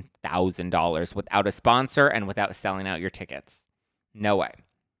 $14,000 without a sponsor and without selling out your tickets. No way.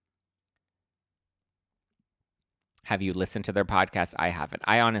 Have you listened to their podcast? I haven't.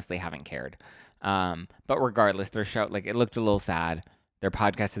 I honestly haven't cared. But regardless, their show, like, it looked a little sad. Their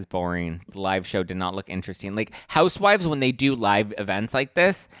podcast is boring. The live show did not look interesting. Like, Housewives, when they do live events like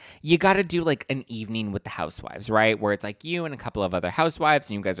this, you got to do like an evening with the Housewives, right? Where it's like you and a couple of other housewives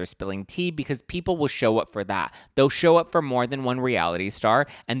and you guys are spilling tea, because people will show up for that. They'll show up for more than one reality star,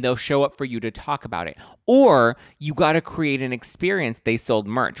 and they'll show up for you to talk about it. Or you got to create an experience. They sold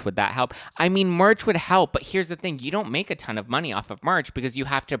merch. Would that help? I mean, merch would help, but here's the thing. You don't make a ton of money off of merch because you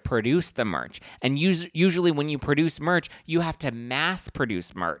have to produce the merch. And usually when you produce merch, you have to mass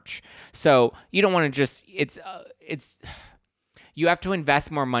produce merch. So you don't want to just, you have to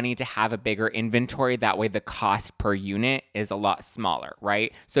invest more money to have a bigger inventory. That way the cost per unit is a lot smaller,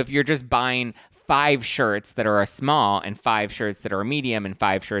 right? So if you're just buying 5 shirts that are a small and 5 shirts that are a medium and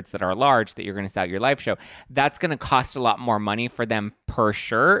 5 shirts that are large that you're going to sell at your live show, that's going to cost a lot more money for them per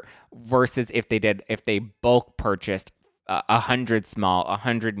shirt versus if they bulk purchased 100 small,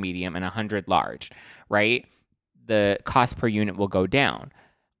 100 medium, and 100 large, right? The cost per unit will go down.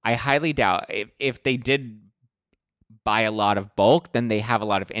 I highly doubt if they did buy a lot of bulk, then they have a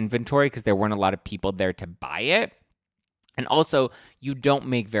lot of inventory because there weren't a lot of people there to buy it. And also, you don't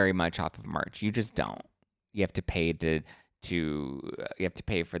make very much off of merch. You just don't. You have to pay you have to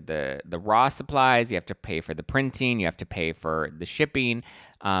pay for the raw supplies. You have to pay for the printing. You have to pay for the shipping.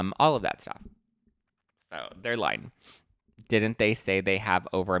 All of that stuff. So they're lying. Didn't they say they have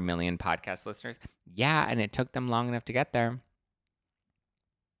over 1 million podcast listeners? Yeah, and it took them long enough to get there.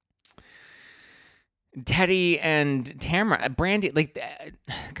 Teddy and Tamara, Brandy, like,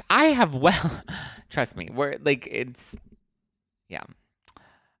 I have, trust me, we're like, it's, yeah.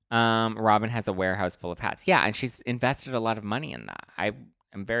 Robin has a warehouse full of hats. Yeah, and she's invested a lot of money in that. I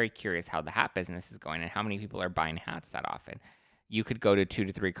am very curious how the hat business is going and how many people are buying hats that often. You could go to 2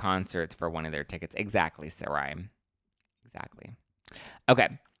 to 3 concerts for one of their tickets. Exactly, Sarai. Exactly. Okay.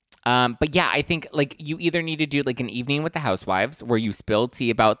 But yeah, I think like you either need to do like an evening with the housewives where you spill tea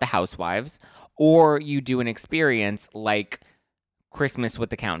about the housewives, or you do an experience like Christmas with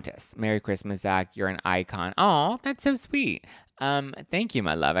the Countess. Merry Christmas, Zach. You're an icon. Oh, that's so sweet. Thank you,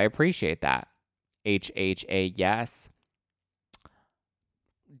 my love. I appreciate that. HHA, yes.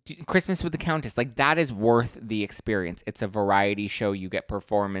 Christmas with the Countess, like that is worth the experience. It's a variety show. You get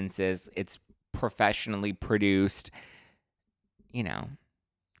performances. It's professionally produced. You know,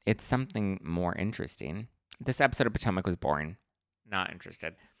 it's something more interesting. This episode of Potomac was boring. Not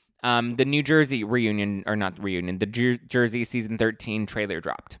interested. The New Jersey reunion, or not reunion, the Jersey season 13 trailer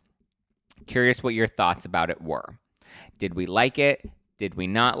dropped. Curious what your thoughts about it were. Did we like it? Did we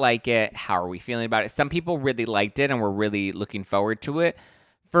not like it? How are we feeling about it? Some people really liked it and were really looking forward to it.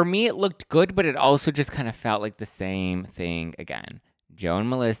 For me, it looked good, but it also just kind of felt like the same thing again. Joe and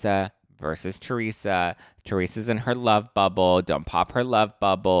Melissa versus Teresa. Teresa's in her love bubble. Don't pop her love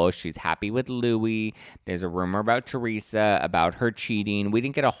bubble. She's happy with Louis. There's a rumor about Teresa, about her cheating. We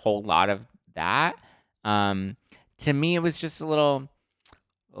didn't get a whole lot of that. To me, it was just a little,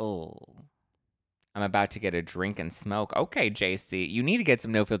 I'm about to get a drink and smoke. Okay, JC, you need to get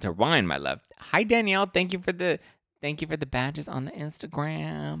some no filter wine, my love. Hi, Danielle. Thank you for the badges on the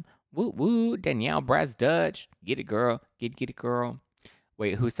Instagram. Woo woo, Danielle Brass Dutch. Get it, girl. Get it, girl.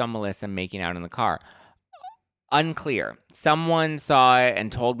 Wait, who saw Melissa making out in the car? Unclear. Someone saw it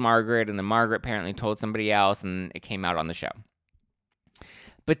and told Margaret, and then Margaret apparently told somebody else, and it came out on the show.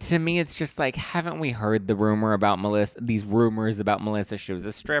 But to me, it's just like, haven't we heard the rumor about Melissa? These rumors about Melissa. She was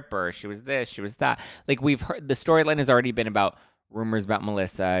a stripper. She was this. She was that. Like, we've heard, the storyline has already been about rumors about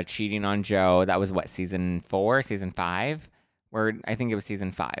Melissa cheating on Joe. That was what, season 4, season 5? Where I think it was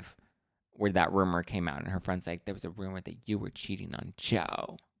season 5 where that rumor came out. And her friend's like, there was a rumor that you were cheating on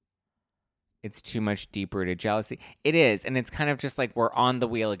Joe. It's too much deeper to jealousy. It is. And it's kind of just like, we're on the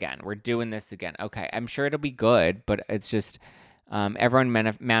wheel again. We're doing this again. Okay, I'm sure it'll be good, but it's just... everyone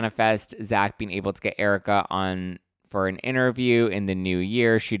manifest Zach being able to get Erica on for an interview in the new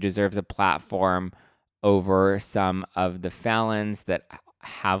year. She deserves a platform over some of the felons that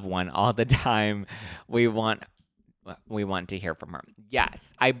have one all the time. We want to hear from her.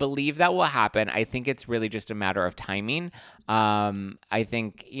 Yes, I believe that will happen. I think it's really just a matter of timing. I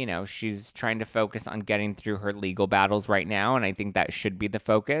think, she's trying to focus on getting through her legal battles right now, and I think that should be the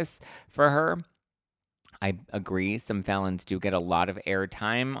focus for her. I agree. Some felons do get a lot of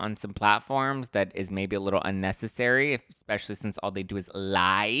airtime on some platforms that is maybe a little unnecessary, especially since all they do is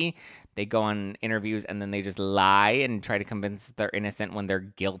lie. They go on interviews and then they just lie and try to convince they're innocent when they're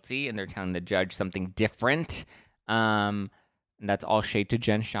guilty, and they're telling the judge something different. And that's all shade to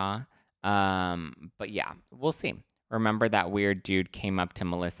Jen Shah. But yeah, we'll see. Remember that weird dude came up to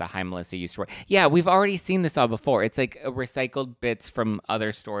Melissa. Hi, Melissa, used to work. Yeah, we've already seen this all before. It's like recycled bits from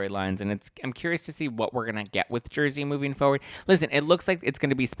other storylines, and I'm curious to see what we're going to get with Jersey moving forward. Listen, it looks like it's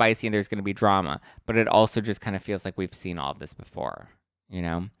going to be spicy and there's going to be drama, but it also just kind of feels like we've seen all of this before,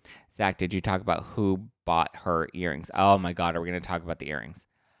 Zach, did you talk about who bought her earrings? Oh my God, are we going to talk about the earrings?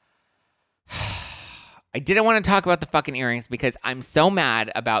 I didn't want to talk about the fucking earrings because I'm so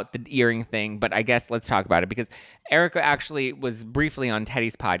mad about the earring thing, but I guess let's talk about it because Erica actually was briefly on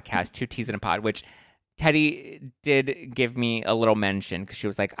Teddy's podcast, Two Teas in a Pod, which Teddy did give me a little mention because she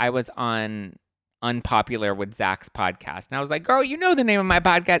was like, I was on Unpopular with Zach's podcast. And I was like, girl, you know the name of my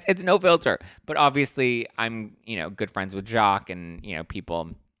podcast. It's No Filter. But obviously I'm, good friends with Jacques, and, people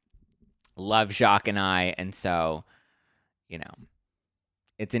love Jacques and I. And so,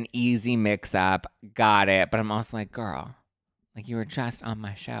 it's an easy mix-up. Got it. But I'm also like, girl, like you were just on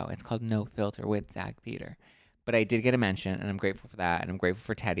my show. It's called No Filter with Zach Peter. But I did get a mention, and I'm grateful for that. And I'm grateful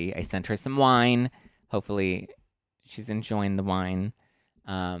for Teddy. I sent her some wine. Hopefully she's enjoying the wine.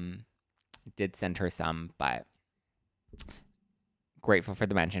 Did send her some, but grateful for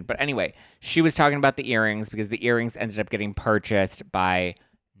the mention. But anyway, she was talking about the earrings because the earrings ended up getting purchased by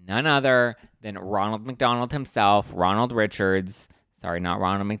none other than Ronald McDonald himself, Ronald Richards. Sorry, not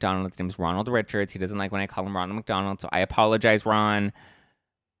Ronald McDonald. His name's Ronald Richards. He doesn't like when I call him Ronald McDonald, so I apologize, Ron.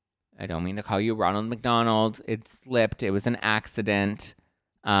 I don't mean to call you Ronald McDonald. It slipped. It was an accident.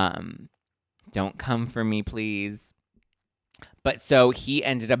 Don't come for me, please. But so he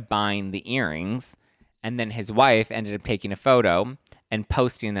ended up buying the earrings, and then his wife ended up taking a photo and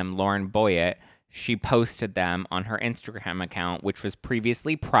posting them, Lauren Boyett. She posted them on her Instagram account, which was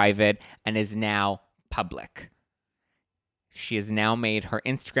previously private and is now public. She has now made her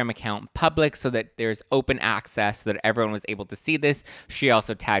Instagram account public so that there's open access so that everyone was able to see this. She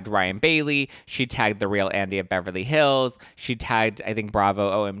also tagged Ryan Bailey. She tagged The Real Andy of Beverly Hills. She tagged, I think,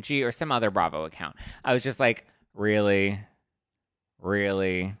 Bravo OMG or some other Bravo account. I was just like, really?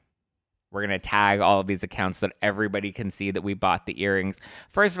 Really? We're going to tag all of these accounts so that everybody can see that we bought the earrings.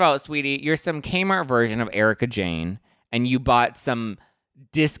 First of all, sweetie, you're some Kmart version of Erica Jane, and you bought some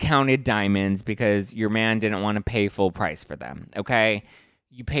discounted diamonds because your man didn't want to pay full price for them, okay?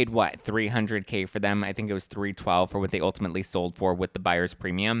 You paid what, $300K for them? I think it was $312 for what they ultimately sold for with the buyer's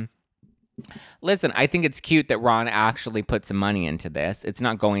premium. Listen, I think it's cute that Ron actually put some money into this. It's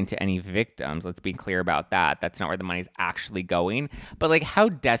not going to any victims. Let's be clear about that. That's not where the money's actually going. But like, how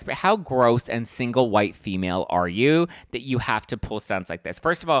desperate, how gross and single white female are you that you have to pull stunts like this?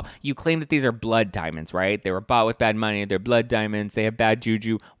 First of all, you claim that these are blood diamonds, right? They were bought with bad money. They're blood diamonds. They have bad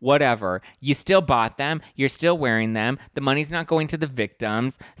juju, whatever. You still bought them. You're still wearing them. The money's not going to the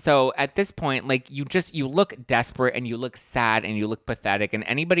victims. So at this point, like, you look desperate and you look sad and you look pathetic, and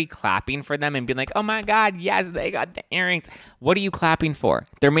anybody clapping for them and being like, oh my God, yes, they got the earrings. What are you clapping for?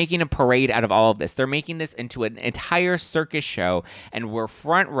 They're making a parade out of all of this. They're making this into an entire circus show, and we're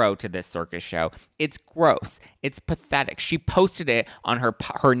front row to this circus show. It's gross. It's pathetic. She posted it on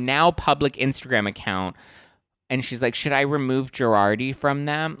her now public Instagram account, and she's like, should I remove Girardi from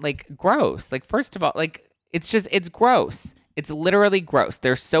them? Like, gross. Like, first of all, like, it's gross. It's literally gross.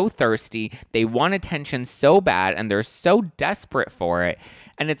 They're so thirsty. They want attention so bad, and they're so desperate for it.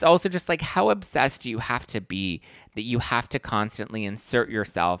 And it's also just like, how obsessed do you have to be that you have to constantly insert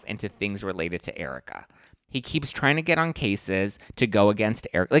yourself into things related to Erika? He keeps trying to get on cases to go against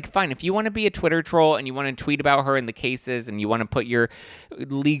Erika. Like, fine, if you want to be a Twitter troll and you want to tweet about her in the cases and you want to put your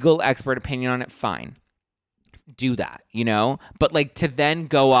legal expert opinion on it, fine. Do that, you know? But like, to then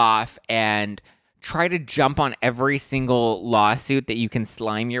go off and try to jump on every single lawsuit that you can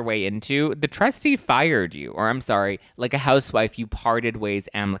slime your way into. The trustee fired you, or I'm sorry, like a housewife, you parted ways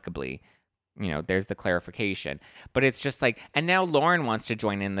amicably. You know, there's the clarification. But it's just like, and now Lauren wants to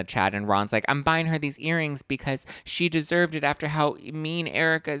join in the chat, and Ron's like, I'm buying her these earrings because she deserved it after how mean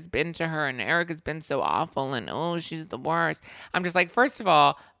Erika's been to her, and Erika's been so awful, and oh, she's the worst. I'm just like, first of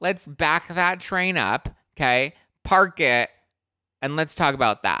all, let's back that train up, okay? Park it, and let's talk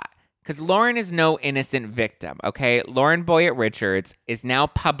about that. Because Lauren is no innocent victim, okay? Lauren Boyett Richards is now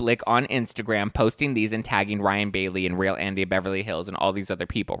public on Instagram posting these and tagging Ryan Bailey and Real Andy of Beverly Hills and all these other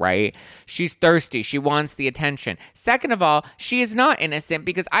people, right? She's thirsty. She wants the attention. Second of all, she is not innocent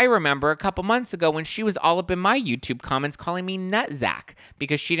because I remember a couple months ago when she was all up in my YouTube comments calling me Nutzack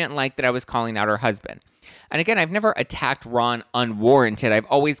because she didn't like that I was calling out her husband. And again, I've never attacked Ron unwarranted. I've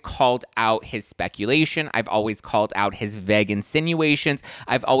always called out his speculation. I've always called out his vague insinuations.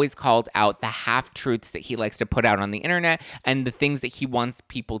 I've always called out the half-truths that he likes to put out on the internet and the things that he wants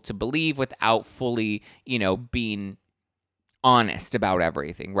people to believe without fully, you know, being honest about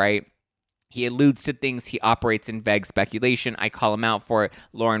everything, right? He alludes to things. He operates in vague speculation. I call him out for it.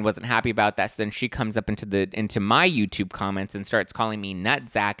 Lauren wasn't happy about that. So then she comes up into my YouTube comments and starts calling me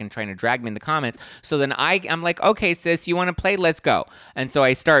Nutzack and trying to drag me in the comments. So then I'm like, okay, sis, you want to play? Let's go. And so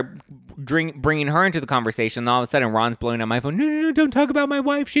I start bringing her into the conversation. And all of a sudden, Ron's blowing up my phone. No, don't talk about my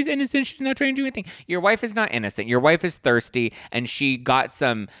wife. She's innocent. She's not trying to do anything. Your wife is not innocent. Your wife is thirsty, and she got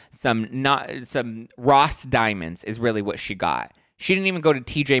some Ross diamonds is really what she got. She didn't even go to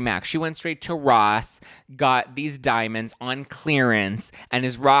TJ Maxx. She went straight to Ross, got these diamonds on clearance, and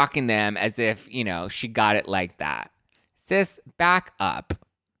is rocking them as if, you know, she got it like that. Sis, back up,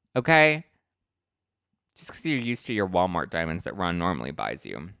 okay? Just because you're used to your Walmart diamonds that Ron normally buys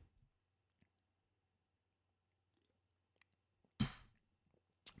you.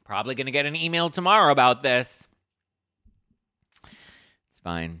 Probably going to get an email tomorrow about this. It's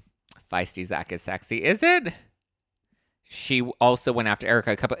fine. Feisty Zach is sexy. Is it? She also went after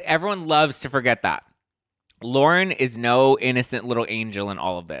Erika. Everyone loves to forget that. Lauren is no innocent little angel in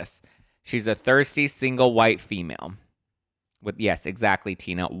all of this. She's a thirsty, single white female. With, yes, exactly,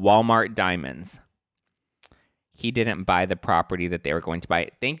 Tina. Walmart diamonds. He didn't buy the property that they were going to buy.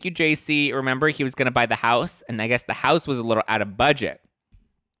 Thank you, JC. Remember, he was going to buy the house, and I guess the house was a little out of budget.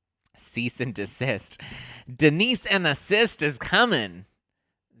 Cease and desist. Denise and assist is coming.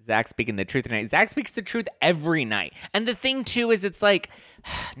 Zach speaking the truth tonight. Zach speaks the truth every night. And the thing, too, is it's like,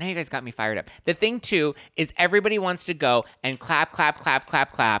 now you guys got me fired up. The thing, too, is everybody wants to go and clap, clap, clap,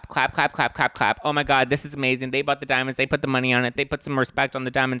 clap, clap, clap, clap, clap, clap, clap. Oh, my God, this is amazing. They bought the diamonds. They put the money on it. They put some respect on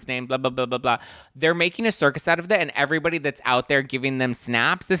the diamond's name, blah, blah, blah, blah, blah. They're making a circus out of that, and everybody that's out there giving them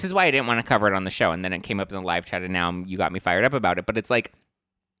snaps. This is why I didn't want to cover it on the show, and then it came up in the live chat, and now you got me fired up about it. But it's like,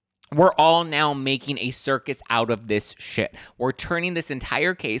 we're all now making a circus out of this shit. We're turning this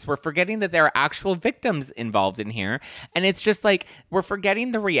entire case. We're forgetting that there are actual victims involved in here. And it's just like, we're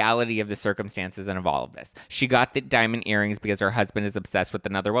forgetting the reality of the circumstances and of all of this. She got the diamond earrings because her husband is obsessed with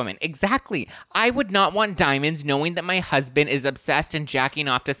another woman. Exactly. I would not want diamonds knowing that my husband is obsessed and jacking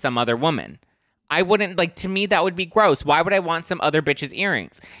off to some other woman. I wouldn't, like, to me, that would be gross. Why would I want some other bitch's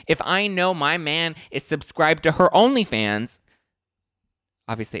earrings? If I know my man is subscribed to her OnlyFans,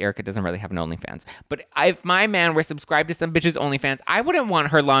 obviously, Erika doesn't really have an OnlyFans. But if my man were subscribed to some bitch's OnlyFans, I wouldn't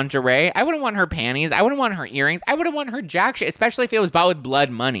want her lingerie. I wouldn't want her panties. I wouldn't want her earrings. I wouldn't want her jack shit, especially if it was bought with blood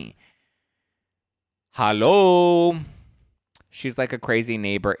money. Hello. She's like a crazy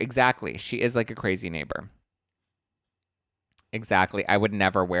neighbor. Exactly. She is like a crazy neighbor. Exactly. I would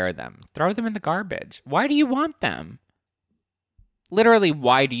never wear them. Throw them in the garbage. Why do you want them? Literally,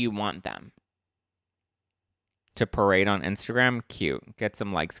 why do you want them? To parade on Instagram? Cute. Get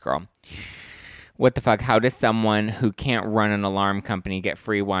some likes, girl. What the fuck? How does someone who can't run an alarm company get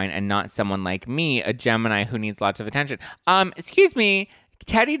free wine and not someone like me, a Gemini who needs lots of attention? Excuse me.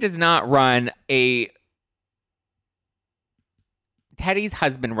 Teddy does not run a... Teddy's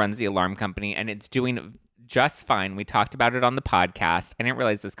husband runs the alarm company, and it's doing just fine. We talked about it on the podcast. I didn't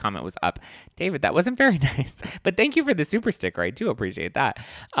realize this comment was up. David, that wasn't very nice. But thank you for the super sticker. I do appreciate that.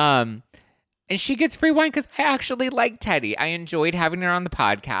 And she gets free wine because I actually like Teddy. I enjoyed having her on the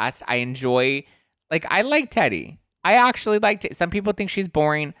podcast. I like Teddy. I actually liked it. Some people think she's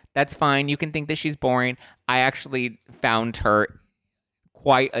boring. That's fine. You can think that she's boring. I actually found her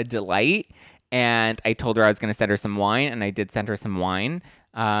quite a delight. And I told her I was going to send her some wine, and I did send her some wine.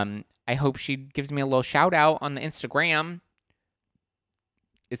 I hope she gives me a little shout out on the Instagram.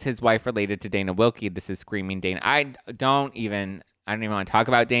 Is his wife related to Dana Wilkie? This is Screaming Dana. I don't even want to talk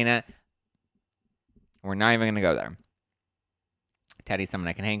about Dana. We're not even going to go there. Teddy's someone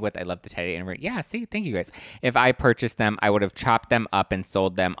I can hang with. I love the Teddy. And yeah, see, thank you guys. If I purchased them, I would have chopped them up and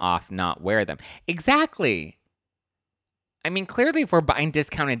sold them off, not wear them. Exactly. I mean, clearly if we're buying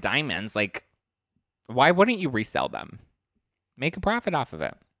discounted diamonds, like, why wouldn't you resell them? Make a profit off of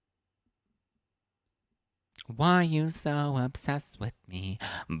it. Why you so obsessed with me?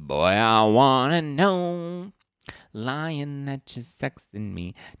 Boy, I wanna know. Lying that you're sexing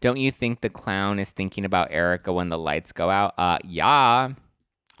me. Don't you think the clown is thinking about Erica when the lights go out? Yeah.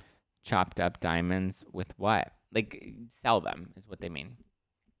 Chopped up diamonds with what? Like, sell them is what they mean.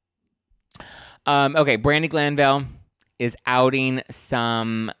 Okay, Brandi Glanville is outing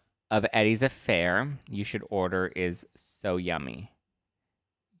some of Eddie's affair. You should order is so yummy.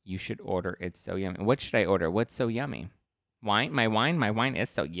 You should order it's so yummy. What should I order? What's so yummy? Wine? My wine is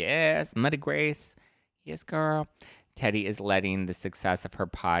so, yes. Muddy Grace. Yes, girl. Teddy is letting the success of her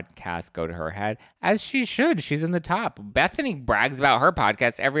podcast go to her head, as she should. She's in the top. Bethany brags about her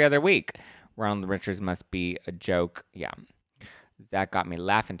podcast every other week. Ronald Richards must be a joke. Yeah. Zach got me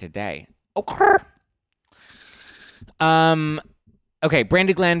laughing today. Okay. Okay,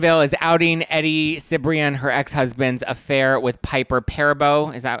 Brandi Glanville is outing Eddie Cibrian, her ex-husband's affair with Piper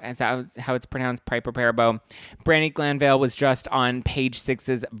Perabo. Is that how it's pronounced? Piper Perabo. Brandi Glanville was just on Page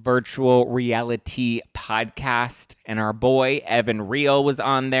Six's virtual reality podcast, and our boy Evan Reel was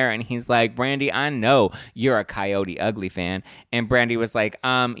on there, and he's like, Brandi, I know you're a Coyote Ugly fan. And Brandi was like,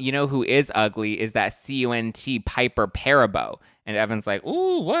 you know who is ugly is that CUNT Piper Perabo. And Evan's like,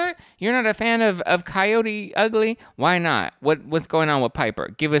 ooh, what? You're not a fan of Coyote Ugly? Why not? What's going on with Piper?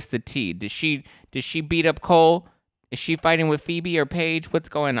 Give us the tea. Does she beat up Cole? Is she fighting with Phoebe or Paige? What's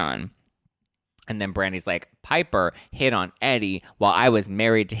going on? And then Brandi's like, Piper hit on Eddie while I was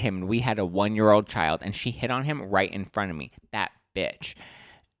married to him and we had a 1-year-old child, and she hit on him right in front of me. That bitch.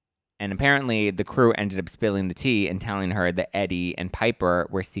 And apparently the crew ended up spilling the tea and telling her that Eddie and Piper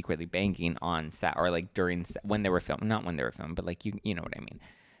were secretly banging on set, or like during when they were filming, not when they were filming, but like you know what I mean.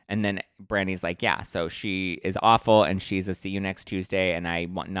 And then Brandi's like, yeah, so she is awful and she's a see you next Tuesday and I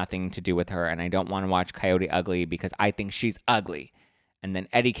want nothing to do with her and I don't want to watch Coyote Ugly because I think she's ugly. And then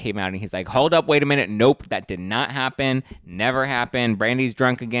Eddie came out and he's like, hold up, wait a minute. Nope, that did not happen. Never happened. Brandi's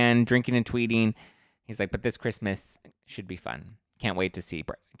drunk again, drinking and tweeting. He's like, but this Christmas should be fun. Can't wait to see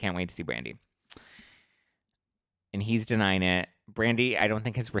Brandi. And he's denying it. Brandi, I don't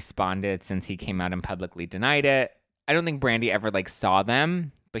think has responded since he came out and publicly denied it. I don't think Brandi ever saw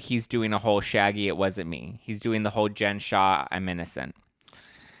them, but he's doing a whole Shaggy, it wasn't me. He's doing the whole Jen Shah, I'm innocent.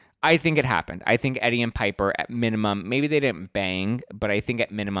 I think it happened. I think Eddie and Piper, at minimum, maybe they didn't bang, but I think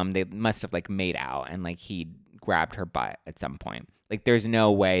at minimum they must have made out and he grabbed her butt at some point. There's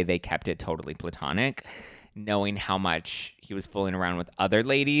no way they kept it totally platonic. Knowing how much he was fooling around with other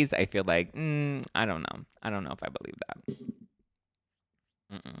ladies, I feel like, I don't know. I don't know if I believe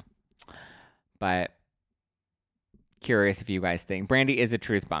that. But curious if you guys think. Brandi is a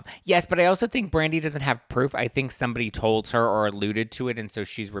truth bomb. Yes, but I also think Brandi doesn't have proof. I think somebody told her or alluded to it, and so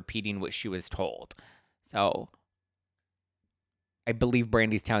she's repeating what she was told. So I believe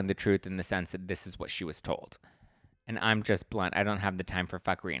Brandi's telling the truth in the sense that this is what she was told. And I'm just blunt. I don't have the time for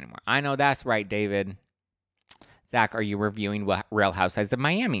fuckery anymore. I know that's right, David. Zach, are you reviewing Real Housewives of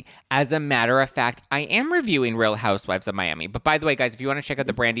Miami? As a matter of fact, I am reviewing Real Housewives of Miami. But by the way, guys, if you want to check out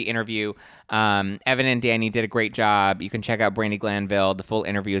the Brandi interview, Evan and Danny did a great job. You can check out Brandi Glanville. The full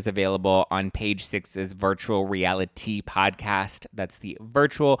interview is available on Page Six's Virtual Reality Podcast. That's the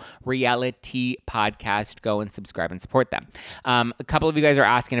Virtual Reality Podcast. Go and subscribe and support them. A couple of you guys are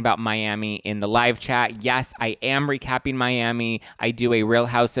asking about Miami in the live chat. Yes, I am recapping Miami. I do a Real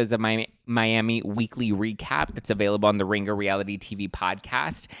Houses of Miami weekly recap that's available on the Ringer Reality TV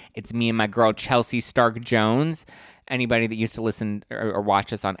podcast. It's me and my girl Chelsea Stark Jones. Anybody that used to listen or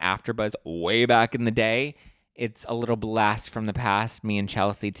watch us on AfterBuzz way back in the day, it's a little blast from the past. Me and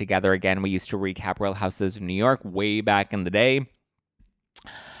Chelsea together again. We used to recap Real Houses of New York way back in the day.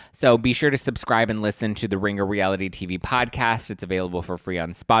 So be sure to subscribe and listen to the Ringer Reality TV podcast. It's available for free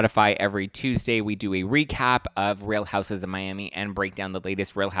on Spotify. Every Tuesday, we do a recap of Real Housewives of Miami and break down the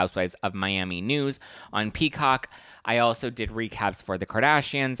latest Real Housewives of Miami news on Peacock. I also did recaps for the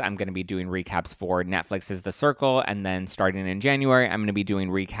Kardashians. I'm going to be doing recaps for Netflix's The Circle. And then starting in January, I'm going to be doing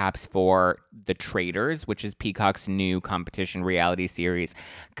recaps for The Traitors, which is Peacock's new competition reality series.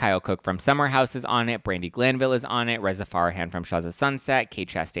 Kyle Cook from Summer House is on it. Brandi Glanville is on it. Reza Farahan from Shahs of Sunset. Kate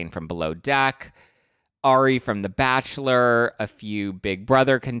Chastain from Below Deck. Ari from The Bachelor. A few Big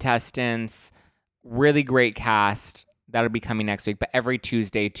Brother contestants. Really great cast. That'll be coming next week. But every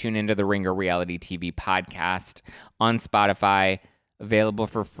Tuesday, tune into the Ringer Reality TV podcast on Spotify, available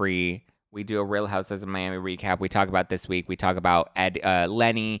for free. We do a Real Housewives of Miami recap. We talk about this week. We talk about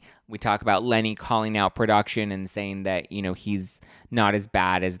Lenny. We talk about Lenny calling out production and saying that, you know, he's not as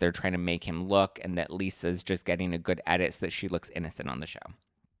bad as they're trying to make him look, and that Lisa's just getting a good edit so that she looks innocent on the show.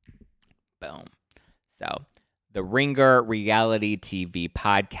 Boom. So the Ringer Reality TV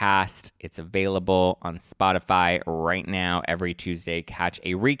podcast. It's available on Spotify right now. Every Tuesday, catch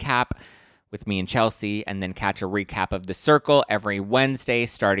a recap with me and Chelsea, and then catch a recap of The Circle every Wednesday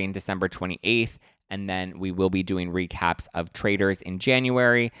starting December 28th. And then we will be doing recaps of Traitors in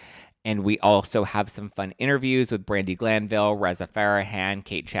January. And we also have some fun interviews with Brandi Glanville, Reza Farahan,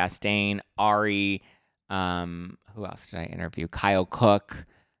 Kate Chastain, Ari. Who else did I interview? Kyle Cook.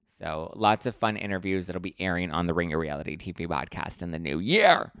 So lots of fun interviews that'll be airing on the Ringer Reality TV podcast in the new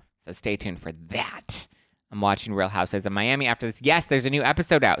year. So stay tuned for that. I'm watching Real Housewives of Miami after this. Yes, there's a new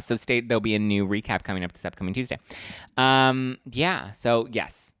episode out. So there'll be a new recap coming up this upcoming Tuesday. So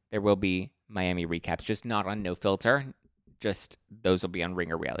yes, there will be Miami recaps, just not on No Filter. Just those will be on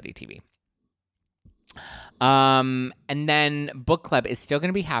Ringer Reality TV. And then Book Club is still going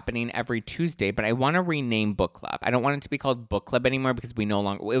to be happening every Tuesday, but I want to rename Book Club. I don't want it to be called Book Club anymore because we no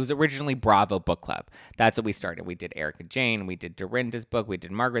longer, it was originally Bravo Book Club. That's what we started. We did Erica Jane, we did Dorinda's book, we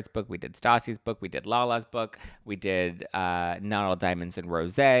did Margaret's book, we did Stassi's book, we did Lala's book, we did Not All Diamonds and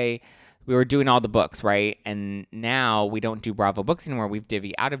Rosé. We were doing all the books, right? And now we don't do Bravo books anymore. We've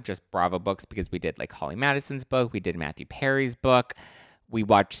divvied out of just Bravo books because we did like Holly Madison's book, we did Matthew Perry's book. We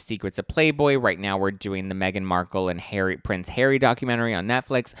watched Secrets of Playboy. Right now we're doing the Meghan Markle and Prince Harry documentary on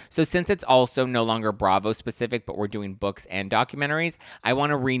Netflix. So since it's also no longer Bravo specific, but we're doing books and documentaries, I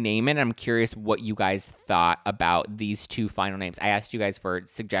want to rename it. I'm curious what you guys thought about these two final names. I asked you guys for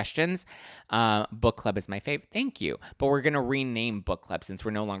suggestions. Book Club is my favorite. Thank you. But we're going to rename Book Club since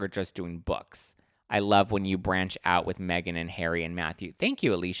we're no longer just doing books. I love when you branch out with Meghan and Harry and Matthew. Thank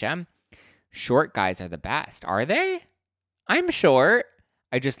you, Alicia. Short guys are the best. Are they? I'm short.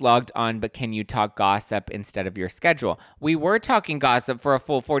 I just logged on, but can you talk gossip instead of your schedule? We were talking gossip for a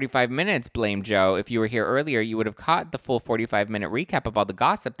full 45 minutes, Blame Joe. If you were here earlier, you would have caught the full 45-minute recap of all the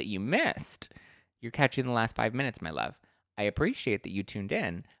gossip that you missed. You're catching the last 5 minutes, my love. I appreciate that you tuned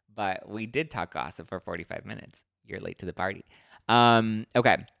in, but we did talk gossip for 45 minutes. You're late to the party.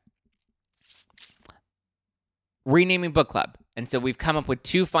 Okay. Renaming Book Club. And so we've come up with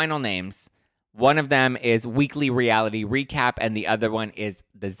two final names. One of them is Weekly Reality Recap, and the other one is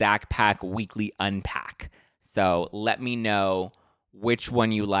the Zach Pack Weekly Unpack. So let me know which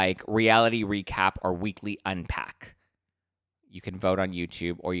one you like, Reality Recap or Weekly Unpack. You can vote on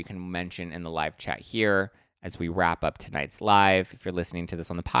YouTube, or you can mention in the live chat here as we wrap up tonight's live. If you're listening to this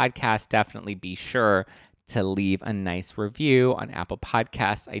on the podcast, definitely be sure to leave a nice review on Apple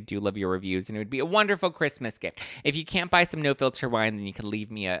Podcasts. I do love your reviews, and it would be a wonderful Christmas gift. If you can't buy some No Filter wine, then you can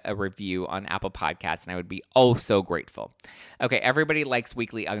leave me a review on Apple Podcasts, and I would be oh so grateful. Okay, everybody likes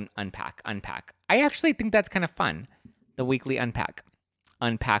Weekly Unpack. I actually think that's kind of fun, the Weekly Unpack.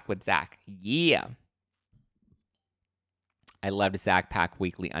 Unpack with Zach. Yeah. I loved Zach Pack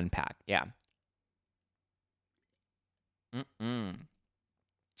Weekly Unpack. Yeah.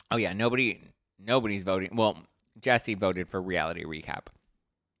 Oh, yeah, Nobody's voting. Well, Jesse voted for Reality Recap.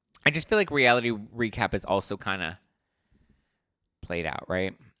 I just feel like Reality Recap is also kind of played out,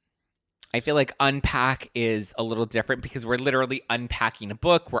 right? I feel like Unpack is a little different because we're literally unpacking a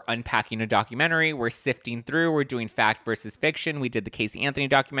book. We're unpacking a documentary. We're sifting through. We're doing fact versus fiction. We did the Casey Anthony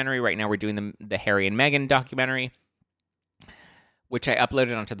documentary. Right now we're doing the Harry and Meghan documentary, which I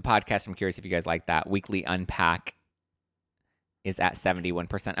uploaded onto the podcast. I'm curious if you guys like that. Weekly Unpack is at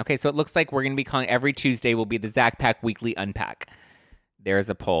 71%. Okay, so it looks like we're going to be calling every Tuesday will be the Zach Pack Weekly Unpack.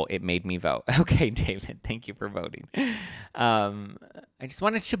 There's a poll. It made me vote. Okay, David, thank you for voting. I just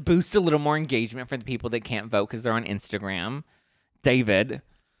wanted to boost a little more engagement for the people that can't vote because they're on Instagram. David,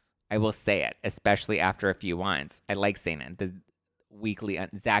 I will say it, especially after a few wines. I like saying it. The weekly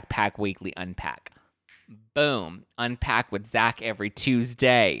Zach Pack Weekly Unpack. Boom. Unpack with Zach every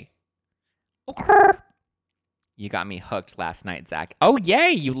Tuesday. Okay. You got me hooked last night, Zach. Oh, yay.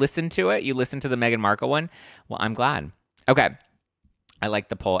 You listened to it? You listened to the Meghan Markle one? Well, I'm glad. Okay. I like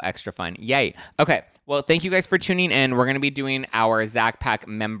the poll. Extra fun. Yay. Okay. Well, thank you guys for tuning in. We're going to be doing our Zach Pack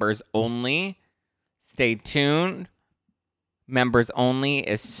members only. Stay tuned. Members only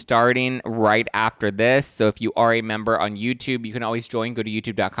is starting right after this. So if you are a member on YouTube, you can always join. Go to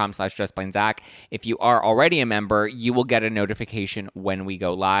youtube.com/justplainzach. If you are already a member, you will get a notification when we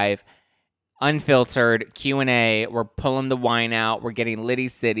go live. Unfiltered Q&A. We're pulling the wine out. We're getting litty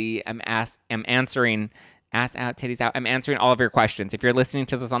city. I'm answering ass out, titties out. I'm answering all of your questions. If you're listening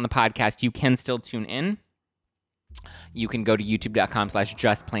to this on the podcast, you can still tune in. You can go to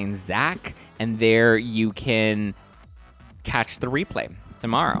youtube.com/justplainzach, and there you can catch the replay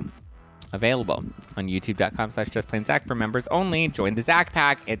tomorrow. Available on youtube.com/justplainzach for members only. Join the Zach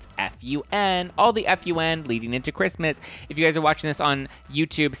Pack. It's FUN. All the FUN leading into Christmas. If you guys are watching this on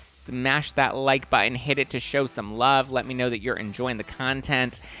YouTube, smash that like button. Hit it to show some love. Let me know that you're enjoying the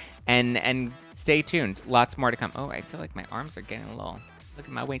content. And stay tuned. Lots more to come. Oh, I feel like my arms are getting a little... Look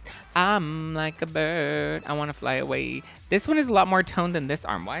at my waist. I'm like a bird. I want to fly away. This one is a lot more toned than this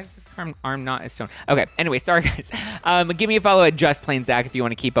arm. Why is this arm not as toned? Okay, anyway, sorry guys. Give me a follow at Just Plain Zach if you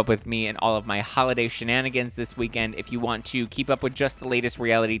want to keep up with me and all of my holiday shenanigans this weekend. If you want to keep up with just the latest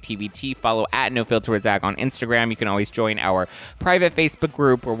reality TVT, follow at No Filter with Zach on Instagram. You can always join our private Facebook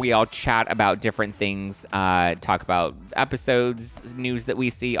group where we all chat about different things, talk about episodes, news that we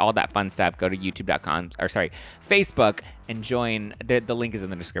see, all that fun stuff. Go to Facebook and join. The link is in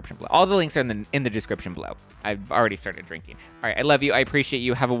the description below. All the links are in the description below. I've already started drinking. All right, I love you. I appreciate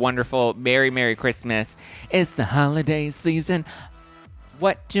you. Have a wonderful, Merry Christmas. It's the holiday season.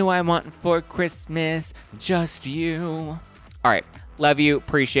 What do I want for Christmas? Just you. All right, love you.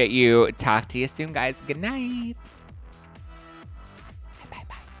 Appreciate you. Talk to you soon, guys. Good night.